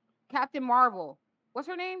 Captain Marvel. What's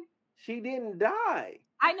her name? She didn't die.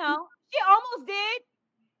 I know. She almost did.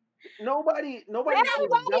 Nobody just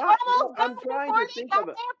Everybody died. No, almost I'm died trying before to they think got of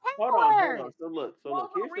it. their Hold powers. on. So look. Here's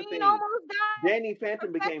the Wolverine thing. almost died. Danny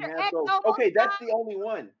Phantom became Professor half X ghost. almost Okay, that's died. the only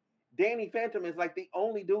one. Danny Phantom is like the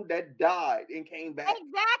only dude that died and came back.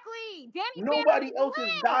 Exactly. Danny Nobody Phantom else has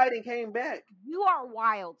lived. died and came back. You are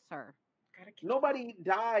wild, sir. Nobody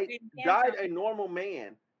died a normal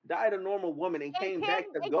man, died a normal woman, and came back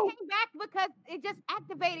to It ghost. came back because it just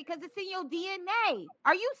activated because it's in your DNA.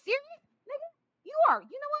 Are you serious, nigga? You are.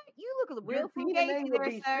 You know what? You look Your real DNA fugazi would there,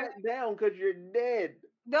 be sir. shut down because you're dead.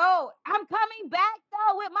 No, I'm coming back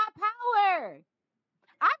though with my power.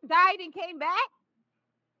 I died and came back.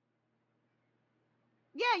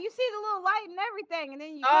 Yeah, you see the little light and everything, and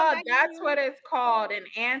then you come Oh, back. that's what it's called, an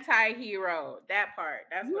anti-hero. That part.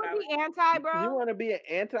 That's You what I would was. be anti, You bro. want to be an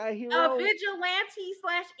A anti-hero? vigilante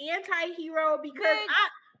 / anti-hero because Bitch.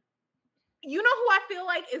 you know who I feel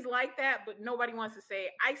like is like that, but nobody wants to say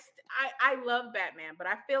it. I love Batman, but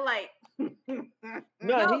I feel like No,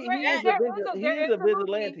 No, he there, is there a is a he there is is a a movie.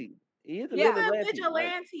 vigilante. He is a he's Yeah. a vigilante. Like,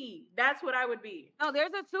 vigilante. That's what I would be. No,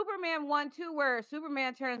 there's a Superman one too where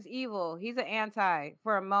Superman turns evil. He's an anti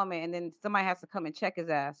for a moment, and then somebody has to come and check his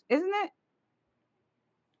ass, isn't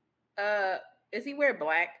it? Is he wear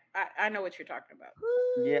black? I know what you're talking about.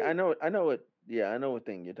 yeah, I know what. Yeah, I know what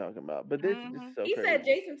thing you're talking about. But this is so He crazy. said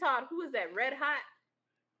Jason Todd. Who is that? Red Hot.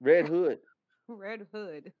 Red Hood. Red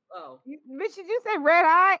Hood. Oh. Bitch, did you say red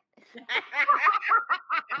hot?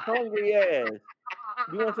 Hungry ass.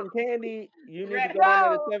 You want some candy? You need Red to go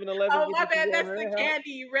down there to No. 7-Eleven. Oh get my you bad. some That's Red the Hot.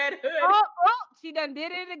 candy. Red Hood. Oh, she done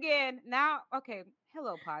did it again. Now, okay.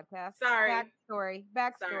 Hello, podcast. Sorry. Backstory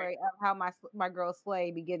of how my girl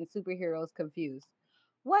Slay be getting superheroes confused.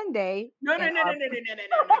 One day, No. in our-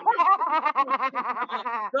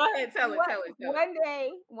 Go ahead. Tell it.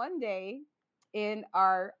 One day, in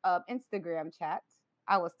our Instagram chat,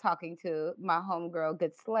 I was talking to my homegirl,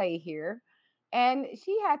 Good Slay here, and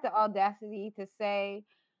she had the audacity to say,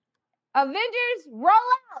 "Avengers,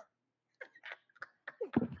 roll out!"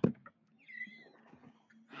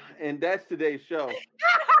 And that's today's show.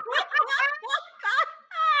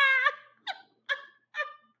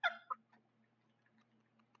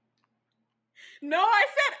 No, I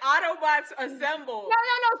said Autobots assemble. No.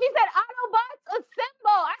 She said Autobots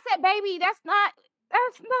assemble. I said, baby, that's not. I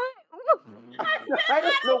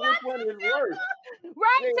don't know which one is worse.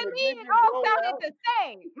 Right? Saying To me, it Avengers all roll sounded out, the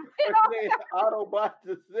same. It or all saying Autobots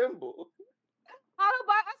assemble.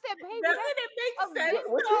 Autobot. I said, baby, Doesn't that's it make sense?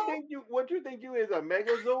 What you think you is a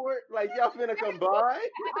Megazord? Like y'all finna combine?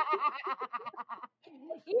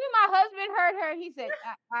 Even my husband heard her. He said,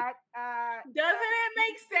 Doesn't it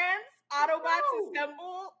make sense? Autobots No.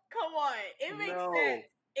 assemble. Come on, it makes No. sense.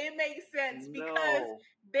 It makes sense because No,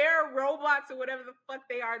 they're robots or whatever the fuck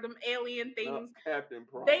they are, them alien no, things. Captain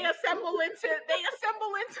Prime. They assemble into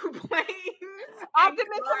planes. and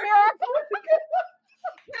Optimus fly. America.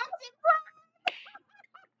 Captain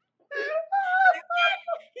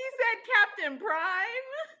He said Captain Prime.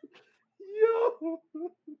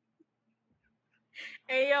 Yo,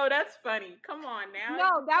 Hey yo, that's funny. Come on now.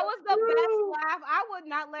 No, that was the best Bro. laugh. I would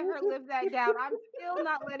not let her live that down. I'm still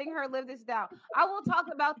not letting her live this down. I will talk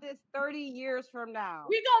about this 30 years from now.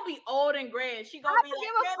 We gonna be old and gray, and she I gonna don't be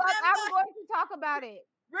give like, a fuck. I'm going to talk about it.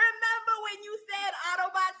 remember when you said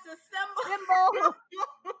Autobots assemble? Symbol.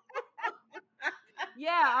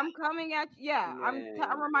 Yeah, I'm coming at you. Yeah, Man.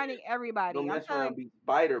 I'm reminding everybody. Don't I'm mess around, telling be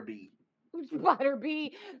Spider Bee. Spider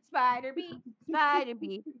Bee, Spider Bee, Spider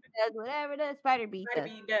Bee does whatever the Spider Bee does.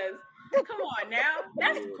 He does. Come on now,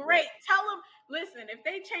 that's great. Tell them, listen, if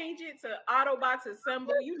they change it to Autobots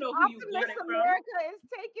assemble, you know who you got Optimus it from. America is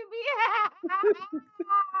taking me.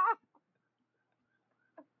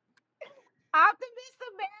 Optimus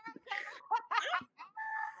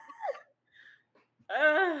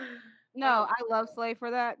America. No, I love Slay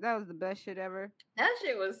for that. That was the best shit ever. That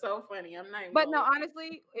shit was so funny. I'm not even. But gonna no, lie.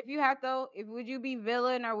 honestly, if you had though, would you be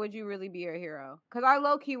villain or would you really be a hero? Because I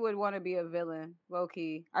low key would want to be a villain. Low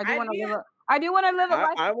key, I do I'd want to be live. I do want to live a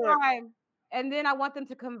life I of want- crime, and then I want them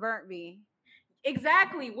to convert me.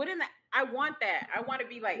 Exactly. Wouldn't that? I want that. I want to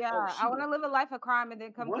be like, Yeah, oh, I want to live a life of crime and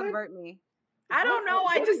then come What? convert me. I don't know.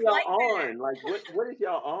 I What just are y'all like that. on? Like, what is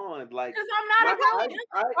y'all on? Like, Because I'm not a villain.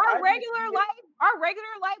 Our regular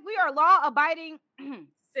life, we are law-abiding Citizen.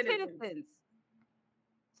 citizens.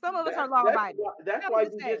 Some of us are law-abiding. That's Nothing why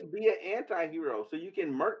to you say. just be an anti-hero, so you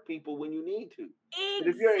can murk people when you need to. But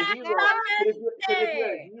if Exactly. you're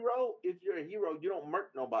a hero, if you're a hero, you don't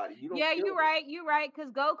murk nobody. You don't. Yeah, kill you're them. right. You're right. Because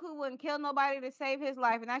Goku wouldn't kill nobody to save his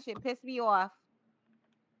life, and that shit pissed me off.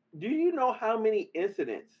 Do you know how many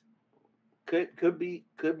incidents could be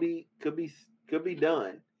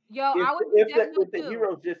done? Yo, I would be If Death Note the too.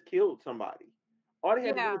 hero just killed somebody, all they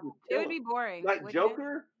had to do Yeah, was just it kill would him. be boring. Like wouldn't it?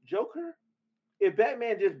 Joker. If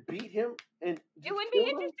Batman just beat him and just It wouldn't be killed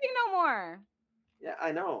him, interesting no more. yeah,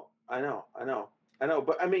 I know.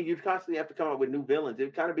 But I mean, you constantly have to come up with new villains.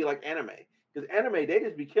 It'd kind of be like anime, because anime they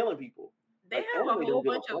just be killing people. They Like, have a anime whole don't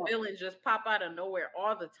give bunch of fuck. villains just pop out of nowhere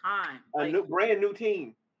all the time. Brand new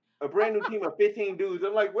team, a brand new team of 15 dudes.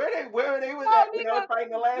 I'm like, where they was Oh, at when they nigga, were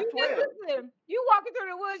fighting the last you 12? just listen. You walking through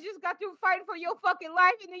the woods, just got through fighting for your fucking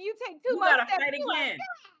life, and then you take two You more gotta steps. fight You like, again.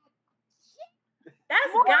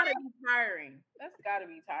 That's gotta be tiring. That's gotta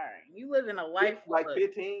be tiring. You live in a life Like full of-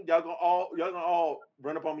 15, y'all gonna all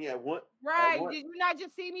run up on me at once. right? Did you not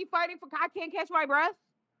just see me fighting for? I can't catch my breath.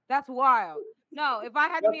 That's wild. No, if I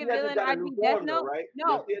had to be a villain, I'd be Death Note. right?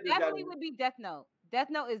 No, definitely would be Death Note. Death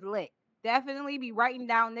Note is lit. Definitely be writing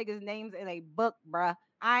down niggas' names in a book, bruh.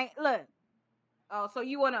 Look. Oh, so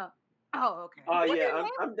you wanna? Oh, okay. Oh What's yeah, his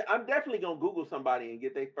name? I'm definitely gonna Google somebody and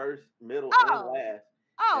get their first, middle, and Oh. last.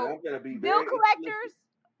 Oh, And I'm gonna be bill very collectors.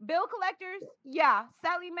 Bill collectors, yeah.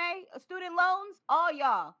 Sally Mae, student loans, all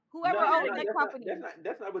y'all. Whoever owns that company.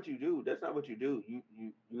 That's not what you do. That's not what you do.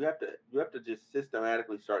 You have to just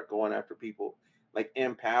systematically start going after people like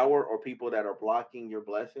in power or people that are blocking your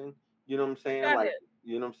blessing. You know what I'm saying? Got Like it.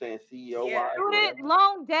 you know what I'm saying? CEO Yeah. wise. Student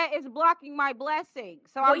loan debt is blocking my blessing.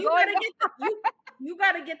 So Well, I'm you going. you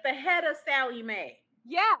gotta get the head of Sally Mae.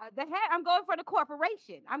 Yeah, the head. I'm going for the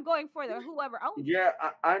corporation. I'm going for the whoever owns. it. Yeah,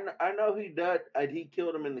 I know he did. He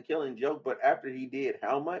killed him in the Killing Joke, but after he did,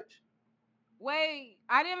 how much? Wait,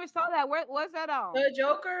 I never saw that. Where was that on? The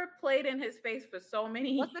Joker played in his face for so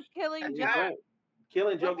many. What's the Killing You Joke? don't.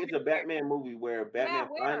 Killing Joke is a Batman movie where Batman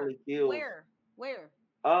finally kills. Where?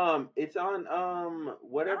 It's on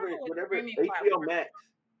whatever streaming HBO platform.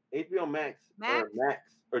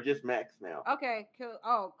 Max or just Max now. Okay, cool.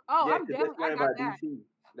 Oh, Yeah, I'm because definitely. that's I ran got by that. DC.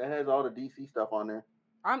 That has all the DC stuff on there.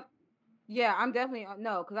 I'm definitely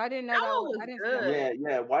no, because I didn't know That that one was I didn't good. see that.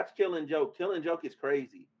 Yeah. Watch Killing Joke. Killing Joke is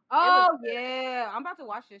crazy. Oh yeah, I'm about to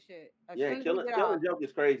watch this shit. As soon as we Killing get off. Joke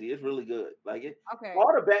is crazy. It's really good. Like it. Okay.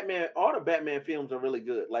 All the Batman films are really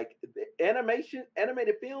good. Like the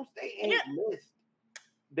animated films, they ain't missed.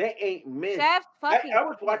 They ain't missed. Chef's fucking. I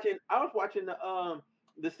was watching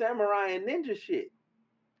the Samurai and Ninja shit.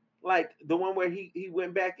 Like the one where he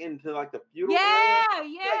went back into like the feudal. Yeah.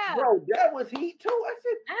 Like, bro, that was heat too. I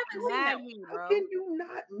said, I haven't seen that one. how can you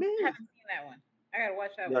not miss? I haven't seen that one. I gotta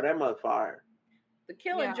watch that Yo, one. that mother fire. The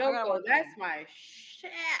Killing Yeah, I Joke, gotta though, watch that's that. my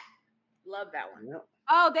shit. Love that one. Yep.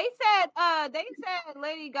 Oh, they said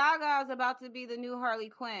Lady Gaga is about to be the new Harley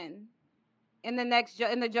Quinn in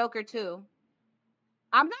the Joker too.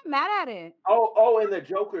 I'm not mad at it. Oh, and the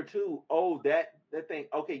Joker too. Oh, That thing.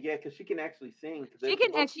 Okay, yeah, because she can actually sing. She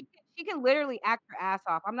can, and she can literally act her ass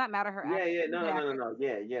off. I'm not mad at her Yeah, acting. yeah, She's a no, good no, no, no, actress. no.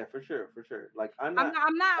 Yeah, yeah, for sure, for sure. Like I'm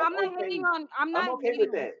I'm not hating okay. on. I'm I'm not okay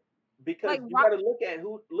with hating. that because Like you got to look at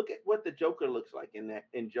what the Joker looks like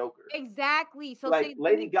in Joker. exactly. So Like say you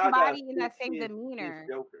Lady need Gaga somebody in that fits same his demeanor.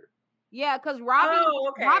 Joker. Yeah, because Oh,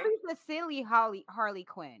 okay. Robbie's the silly Harley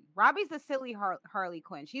Quinn. Robbie's the silly Harley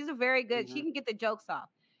Quinn. She's a very good. She Hmm. can get the jokes off.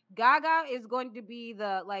 Gaga is going to be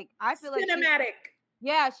the like. I feel like Cinematic.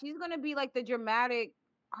 she's going to be like the dramatic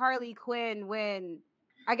Harley Quinn when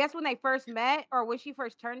I guess when they first met or when she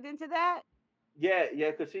first turned into that. Yeah,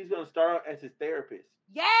 yeah, because she's gonna start out as his therapist.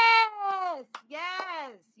 Yes,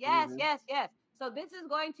 yes, yes, Hmm. yes, yes. So this is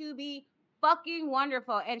going to be fucking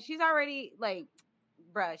wonderful, and she's already like,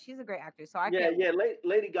 bruh, she's a great actress. So I Yeah, can't yeah.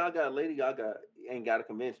 Lady Gaga ain't got to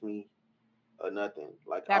convince me or nothing.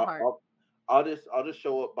 Like that part. I'll just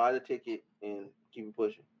show up, buy the ticket, and keep it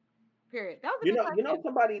pushing. Period. That was a good You know question.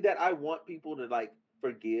 somebody that I want people to like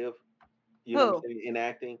forgive. You know what I'm Who? saying, in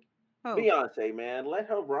acting. Who? Beyonce, man, let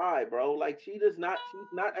her ride, bro. Like she's not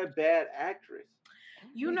a bad actress.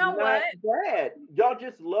 You She's know what? not bad. Y'all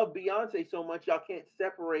just love Beyonce so much y'all can't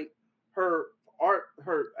separate her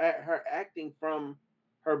her acting from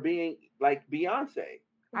her being like Beyonce.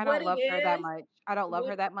 I What don't it love her that is, much. I don't love what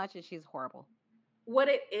her that much, and she's horrible. what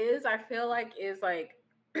it is, I feel like is like,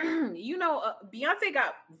 Beyonce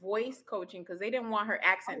got voice coaching because they didn't want her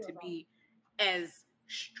accent to be as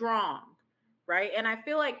strong, right? And I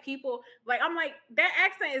feel like people like I'm like that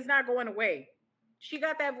accent is not going away. She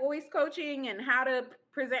got that voice coaching and how to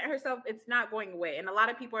present herself. It's not going away. And a lot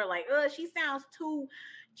of people are like, she sounds too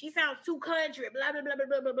country, blah blah blah blah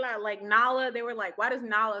blah blah blah. Like Nala, they were like, why does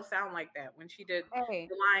Nala sound like that when she did Hey,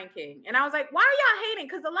 The Lion King? And I was like, why are y'all hating?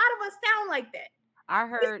 Because a lot of us sound like that. I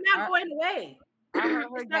It's heard, not going away. I heard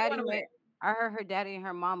her It's not daddy going made, away. I heard her daddy and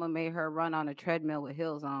her mama made her run on a treadmill with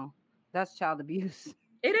heels on. That's child abuse.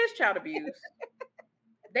 It is child abuse.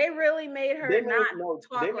 They really made her not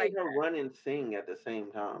They talk made like her that. run and sing at the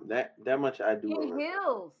same time. That much I do In remember.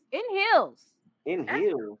 heels. In heels. In That's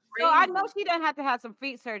heels. So I know crazy. she doesn't have to have some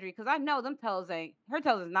feet surgery because I know them toes ain't her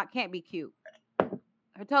toes is not can't be cute.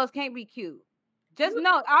 Her toes can't be cute. Just You,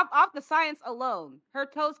 know off the science alone, her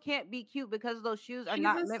toes can't be cute because those shoes are she's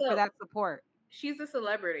not a meant for that support. she's a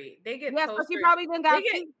celebrity. They get Yeah, so she toasters. probably done They got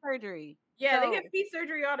get feet surgery. Yeah, they get So feet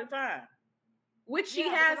surgery all the time, which she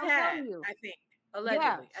yeah, because has I'm had. telling you. I think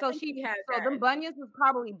Yeah. allegedly. I So think she has them had. bunions was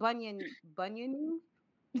probably bunioning.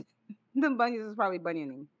 Them bunions was probably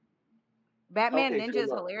bunioning. Batman Okay, so Ninja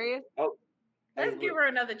is look. hilarious. Oh, hey, Let's give look. her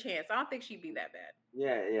another chance. I don't think she'd be that bad.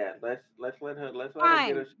 Yeah, yeah. Let's let her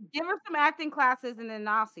get Fine. us. Give her some acting classes and then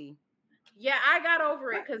I'll see. Yeah, I got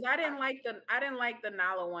over it because I didn't like the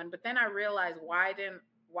Nala one, but then I realized why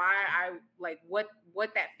I like what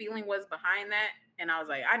that feeling was behind that, and I was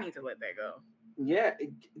like, I need to let that go. Yeah,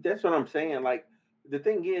 that's what I'm saying. Like the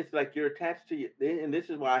thing is, like you're attached to your, and this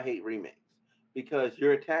is why I hate remakes because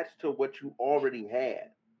you're attached to what you already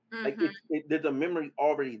had. Like Mm-hmm. there's a memory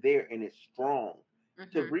already there and it's strong.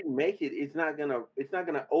 To Mm-hmm. remake it, it's not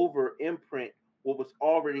gonna over imprint what was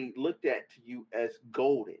already looked at to you as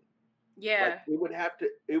golden. Like Yeah. it would have to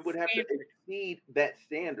Standard. exceed that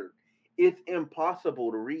standard. It's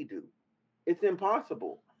impossible to redo. It's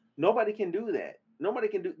impossible. Nobody can do that. Nobody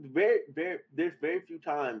can do there's very few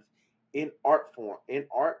times in art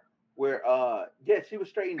where yeah, she was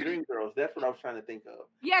straight in Dreamgirls. That's what I was trying to think of.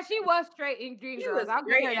 Yeah, she was straight in She Dreamgirls. was I'll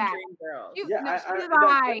give great her in that. Dreamgirls. She Yeah, no, she was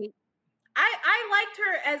like alright. I liked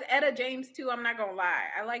her as Etta James too. I'm not gonna lie.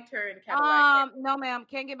 I liked her in Cadillac. No, ma'am,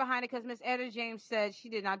 can't get behind it because Miss Etta James said she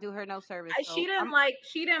did not do her no service. She So didn't like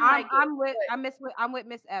it, I'm with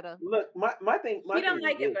Miss Etta. look, my she thing didn't is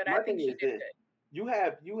like it, this. but I My think thing she is did this. good. You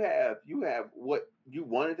have what you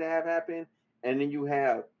wanted to have happen, and then you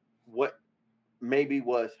have what maybe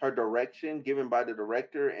was her direction given by the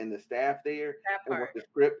director and the staff there That and what part. the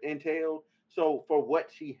script entailed. So for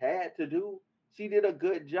what she had to do, she did a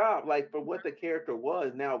good job. Like for what the character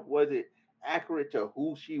was. Now, was it accurate to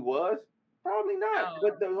who she was? Probably not. No.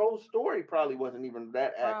 But the whole story probably wasn't even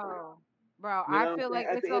that accurate. Bro, You I know what I'm feel saying? like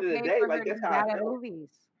At it's the end of the okay day, for her like to that's be how I bad at felt.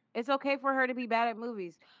 movies. It's okay for her to be bad at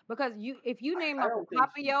movies because if you name I off the don't think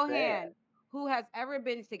top of she's your bad. hand who has ever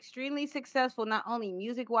been extremely successful, not only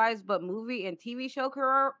music wise but movie and TV show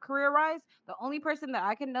career wise, the only person that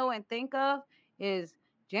I can know and think of is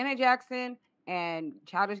Janet Jackson and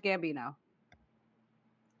Childish Gambino.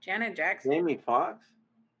 Janet Jackson. Jamie Foxx.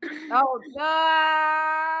 Oh,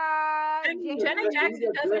 I mean, Janet He's Jackson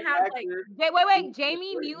a good doesn't have like actor. wait, He has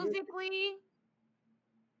Jamie great music. musically.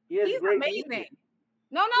 He has he's great amazing. music.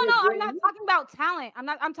 No, He has I'm great not music. talking about talent.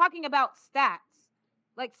 I'm talking about stats.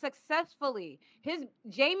 like successfully. His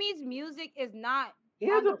Jamie's music is not He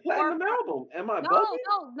has on a the platinum forefront. album. Am I No, bugging?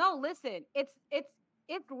 no. Listen,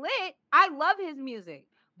 it's lit. I love his music,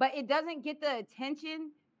 but it doesn't get the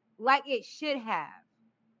attention like it should have.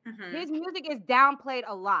 Mhm. His music is downplayed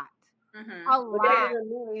a lot, Mhm. a But that lot. doesn't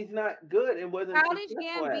mean he's not good and wasn't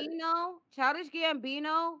successful at it. Childish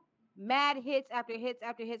Gambino, mad hits after hits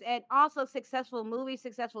after hits, and also successful movies,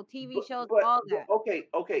 successful TV shows, all But that. okay,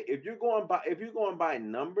 okay. If you're going by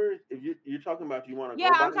numbers, if you're talking about you want to Yeah,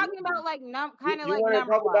 go by I'm talking numbers, about like you, kind of you like want to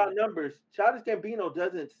number talk about wise. numbers. Childish Gambino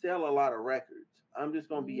doesn't sell a lot of records. I'm just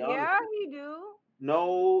gonna be honest Yeah, with you. he do.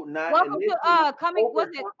 No, not Welcome to initially. coming. Was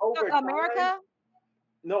it Over time, America?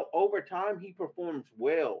 no, over time he performs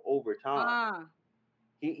well. Over time, Uh,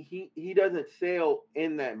 he doesn't sell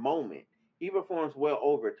in that moment. He performs well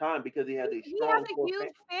over time because he has a he has strong a core fan.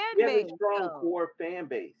 huge He fan has a base strong though. core fan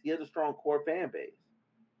base. He has a strong core fan base.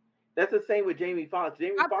 That's the same with Jamie Foxx.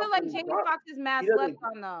 Jamie I Foxx feel like when he Jamie drops, Foxx is mad he slept doesn't.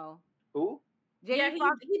 on though. Who? Yeah, Jamie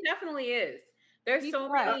Foxx, he definitely is. There's he's so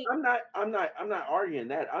slept. many. I'm not arguing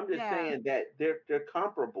that. I'm just Yeah. saying that they're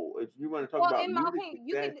comparable. If you want to talk Well, about in my music opinion,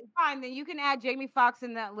 you success, can fine. Then you can add Jamie Foxx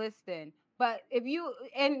in that list then. But if you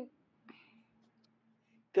and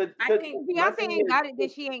I because think if my Beyonce thing ain't got it, then is,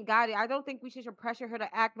 she ain't got it. I don't think we should pressure her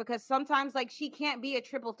to act because sometimes like she can't be a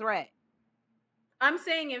triple threat. I'm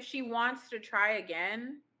saying if she wants to try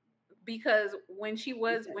again, because when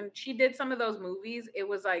she did some of those movies, it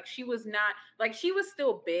was like she was not like she was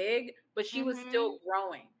still big, but she was Mm-hmm. still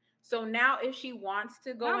growing. So now if she wants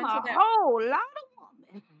to go I'm into a that, whole lot of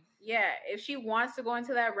woman. yeah, if she wants to go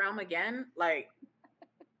into that realm again, like,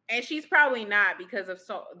 and she's probably not because of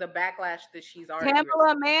the backlash that she's already received.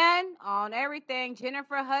 Tamala Man on everything.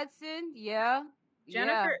 Jennifer Hudson, yeah,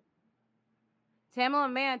 yeah. Jennifer, Tamala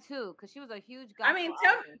Man too, because she was a huge I mean, gospel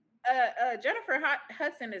artist. Jennifer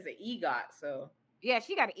Hudson is an EGOT, so Yeah,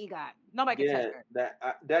 she got an EGOT. Nobody can touch yeah, her.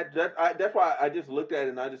 that's why I just looked at it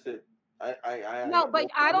and I just said I No, got but no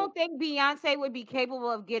I problem. don't think Beyonce would be capable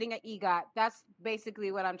of getting an EGOT. That's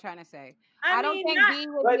basically what I'm trying to say. I I don't mean, think not, B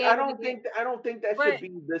would be But able to get. I don't think that should but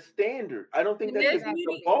be the standard. I don't think that there's should be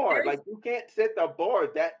the media, Exactly. bar. Like you can't set the bar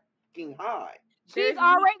that fucking high. She's there's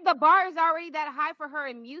me. already the bar is already that high for her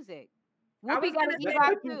in music. I Whoopi was got an gonna say, EGOT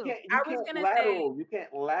But too. I was gonna say, you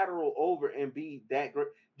can't lateral over and be that great.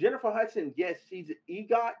 Jennifer Hudson, yes, she's an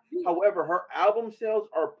EGOT. However, her album sales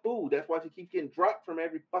are poo. That's why she keeps getting dropped from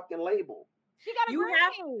every fucking label. She got a you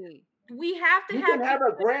have, Grammy. we have to You have can have people.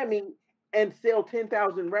 a Grammy and sell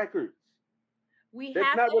 10,000 records. We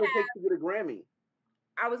That's have not to what it have. takes to get a Grammy.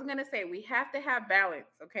 I was gonna say we have to have balance.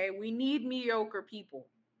 Okay, we need mediocre people.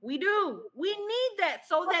 We do. We need that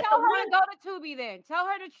so Well, that tell the her to one. go to Tubi then. Tell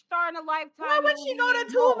her to star in a Why Lifetime would she go movie, to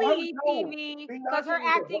No, Tubi? no. TV, because her Beyonce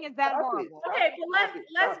is a acting is that stop it, horrible. stop Okay, it, but stop it,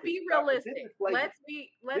 let's stop it, be stop it. This realistic. is flagrant.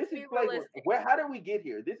 Let's This is be flagrant. realistic. How did we get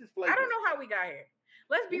here? This is I don't flagrant. know how we got here.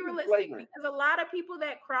 Let's be This is realistic flagrant. because a lot of people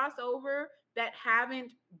that cross over that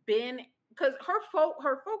haven't been, because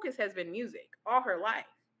her focus has been music all her life.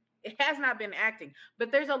 It has not been acting.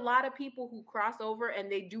 But there's a lot of people who cross over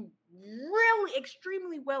and they do really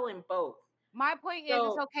extremely well in both. My point is,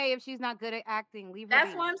 it's So okay if she's not good at acting. Leave her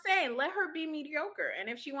that's be. what I'm saying. Let her be mediocre. And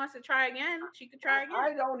if she wants to try again, she could try again.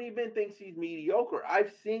 I don't even think she's mediocre.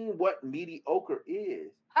 I've seen what mediocre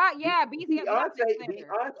is. Yeah, Beyonce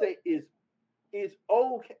slander. Beyonce is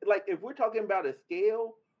okay. Like if we're talking about a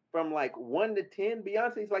scale from like 1 to 10,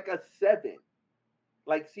 Beyonce's like a 7.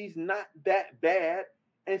 Like she's not that bad,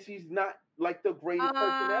 and she's not like the greatest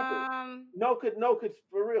person ever. No, cause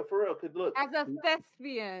for real, cause look, As a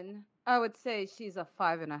thespian, I would say she's a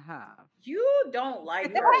 5.5. You don't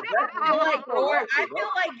like no, her. that's I feel like no, yours. no, I feel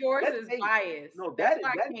like yours that's is hate. biased. No, That's that's why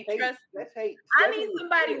I can't hate. trust you. That's hate. I 7 need is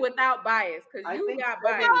somebody fair. without bias because I you think got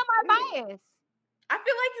 7 How bias. is am fair. I biased? I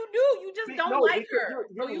feel like you do. You just don't No, like because her. you're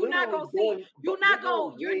So you're not literally gonna see.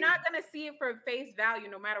 going. You're not gonna see it for face value.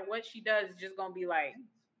 No matter what she does, it's just gonna be like,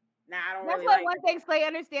 nah, I don't That's really what like one her. thing Slay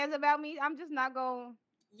understands about me. I'm just not going.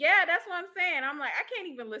 Yeah, that's what I'm saying. I'm like, I can't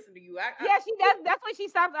even listen to you. Yeah, she does. That's when she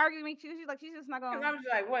stops arguing with me. She's like, she's just not Because going. I'm just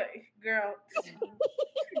like, what, girl?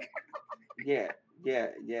 Yeah.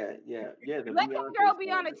 The Let that Beyonce girl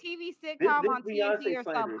be on a slander. TV This sitcom on TNT Beyonce or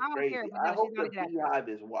slander something. is I don't care, crazy. but I no, she's hope not the a good actress. Beehive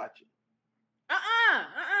is watching.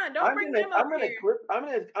 Don't bring them up here.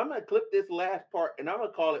 I'm gonna clip this last part and I'm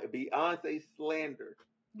gonna call it Beyonce slander.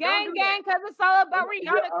 Don't Gang, do that. gang, because it's all about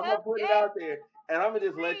Rihanna. I'm gonna put it out there and I'm gonna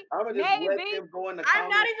just let Maybe. them go in the I'm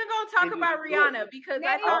not comments even gonna talk and just about cook. Rihanna because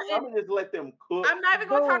I thought I'm gonna just let them cook. I'm not even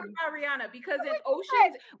gonna talk Boom. about Rihanna because in What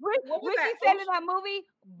Oceans, When what was she that? said in that movie,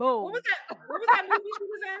 boom. What was that? What was that movie she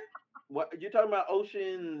was in? What you're talking about?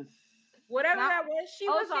 Oceans Whatever Not that was, she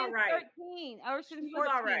was all Ocean's right. 13, Ocean's She was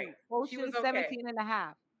all right. 14, She was Ocean's okay. 17 and a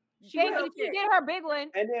half. She was Baby, she okay. did her big one.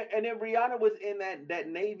 And then Rihanna was in that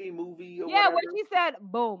Navy movie or Yeah, whatever. when she said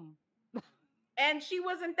boom. And she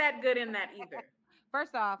wasn't that good in that either.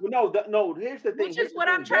 First off, Well, no. Here's the thing. Which Here's is the what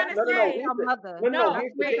I'm thing. trying to No, no, no. say. Here's a the, mother. no, no. No,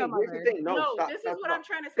 Here's the wait. thing. Here's the mother. thing. No, No, stop. this is Stop, what stop. I'm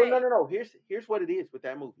trying to No, say. no, no, no. Here's what it is with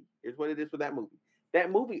that movie. Here's what it is with that movie. That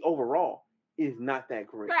movie overall is not that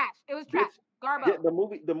great. Trash. It was trash. Garbo.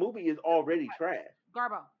 The movie is already trash.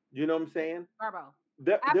 Garbo. You know what I'm saying? Garbo.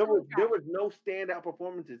 There Absolute there trash. was no standout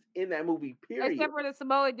performances in that movie. Period. Except for the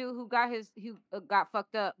Samoa dude who got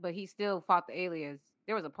fucked up, but he still fought the aliens.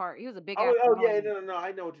 There was a part. He was a big ass. Oh yeah, Samoan. no.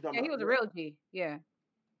 I know what you're talking Yeah, about. he was a real G. Yeah.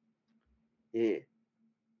 Yeah.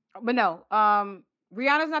 But no,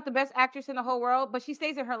 Rihanna's not the best actress in the whole world, but she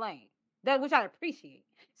stays in her lane. Which I appreciate.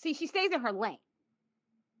 See, she stays in her lane.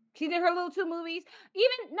 She did her little 2 movies.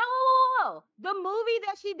 Even no, the movie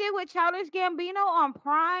that she did with Childish Gambino on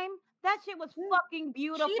Prime, that shit was fucking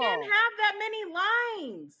beautiful. She didn't have that many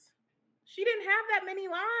lines. She didn't have that many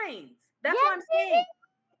lines. That's Yes, what I'm saying.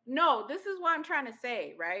 No, this is what I'm trying to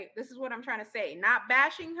say, right? This is what I'm trying to say. Not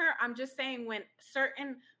bashing her. I'm just saying when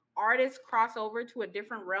certain artists cross over to a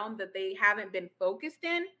different realm that they haven't been focused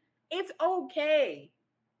in, it's okay.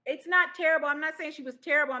 It's not terrible. I'm not saying she was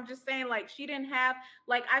terrible. I'm just saying like she didn't have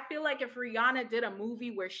like I feel like if Rihanna did a movie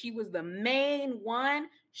where she was the main one,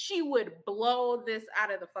 she would blow this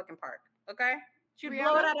out of the fucking park. Okay? She'd blow it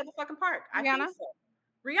Rihanna? out of the fucking park. I Rihanna? think so.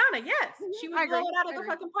 Rihanna, yes. She I would blow agree. it out of I the agree.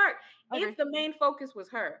 fucking park I agree. if the main focus was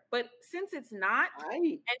her. But since it's not,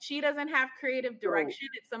 and she doesn't have creative direction,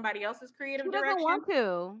 it's somebody else's creative She doesn't direction. want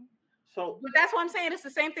to. So But that's what I'm saying. It's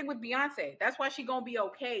the same thing with Beyonce. That's why she gonna be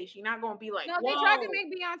okay. She not gonna be like, No, they tried to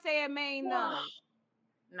make Beyonce a main though.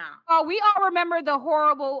 No. Oh, we all remember the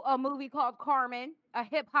horrible movie called Carmen, a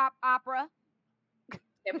hip hop opera.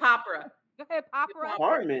 Hip opera. Hip opera.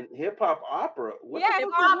 Carmen, hip hop opera. What Yes, the hip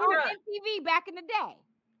on opera. MTV back in the day.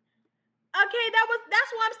 Okay,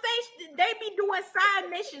 that's what I'm saying. They be doing side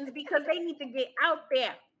missions because they need to get out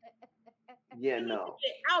there. Yeah, They need to no.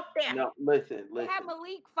 get out there. No, listen. They had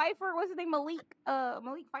Malik Pfeiffer. What's his name? Malik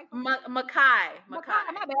Pfeiffer. Makai. My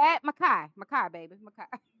bad. Makai, baby. Makai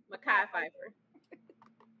Pfeiffer.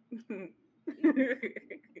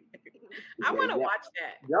 I want to watch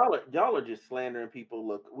that. Y'all are just slandering people.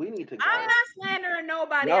 Look, we need to go. I'm not slandering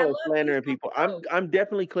nobody. I Y'all are love slandering these people. shows. I'm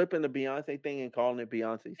definitely clipping the Beyonce thing and calling it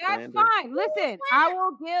Beyonce That's slander. fine. Listen, I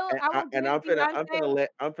will give Beyonce.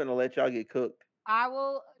 I'm finna let y'all get cooked. I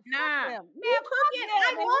will. Nah. Man, You fuck cooking? them. I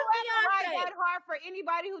And love whoever ride Beyonce. that hard for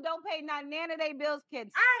anybody who don't pay not none of their bills can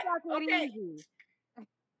All suck right, it okay. easy.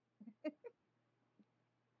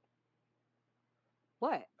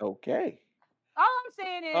 What? Okay. All I'm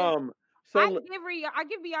saying is, So I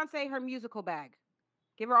give Beyonce her musical bag.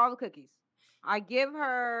 Give her all the cookies. I give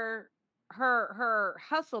her her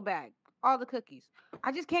hustle bag, all the cookies.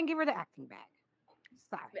 I just can't give her the acting bag.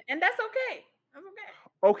 Sorry. And that's okay. That's okay.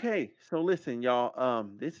 okay. So listen, y'all.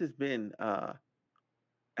 This has been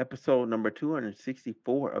episode number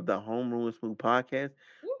 264 of the Home Ruin Smooth podcast.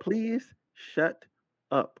 Please shut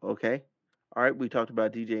up, okay? All right, we talked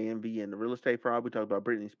about DJ Envy and the real estate fraud. We talked about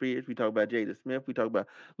Britney Spears. We talked about Jada Smith. We talked about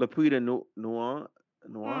Lupita Nyong'o.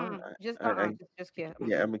 Just kidding.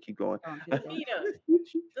 Yeah, I'm gonna keep going. Lupita.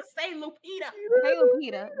 Just say Lupita. Say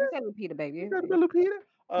Lupita. Just say Lupita, baby. We talked about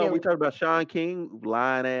Lupita. We talked about Sean King,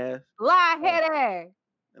 lying ass, lie head ass.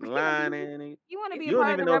 lying ass. You want to be You a don't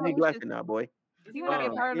part even of the know if he black revolution. or not, boy. You want to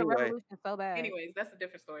be a part of the Anyway. revolution so bad. Anyways, that's a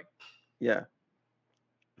different story. Yeah,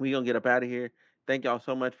 we gonna get up out of here. Thank y'all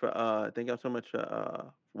so much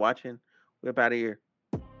for watching. We're up out of here.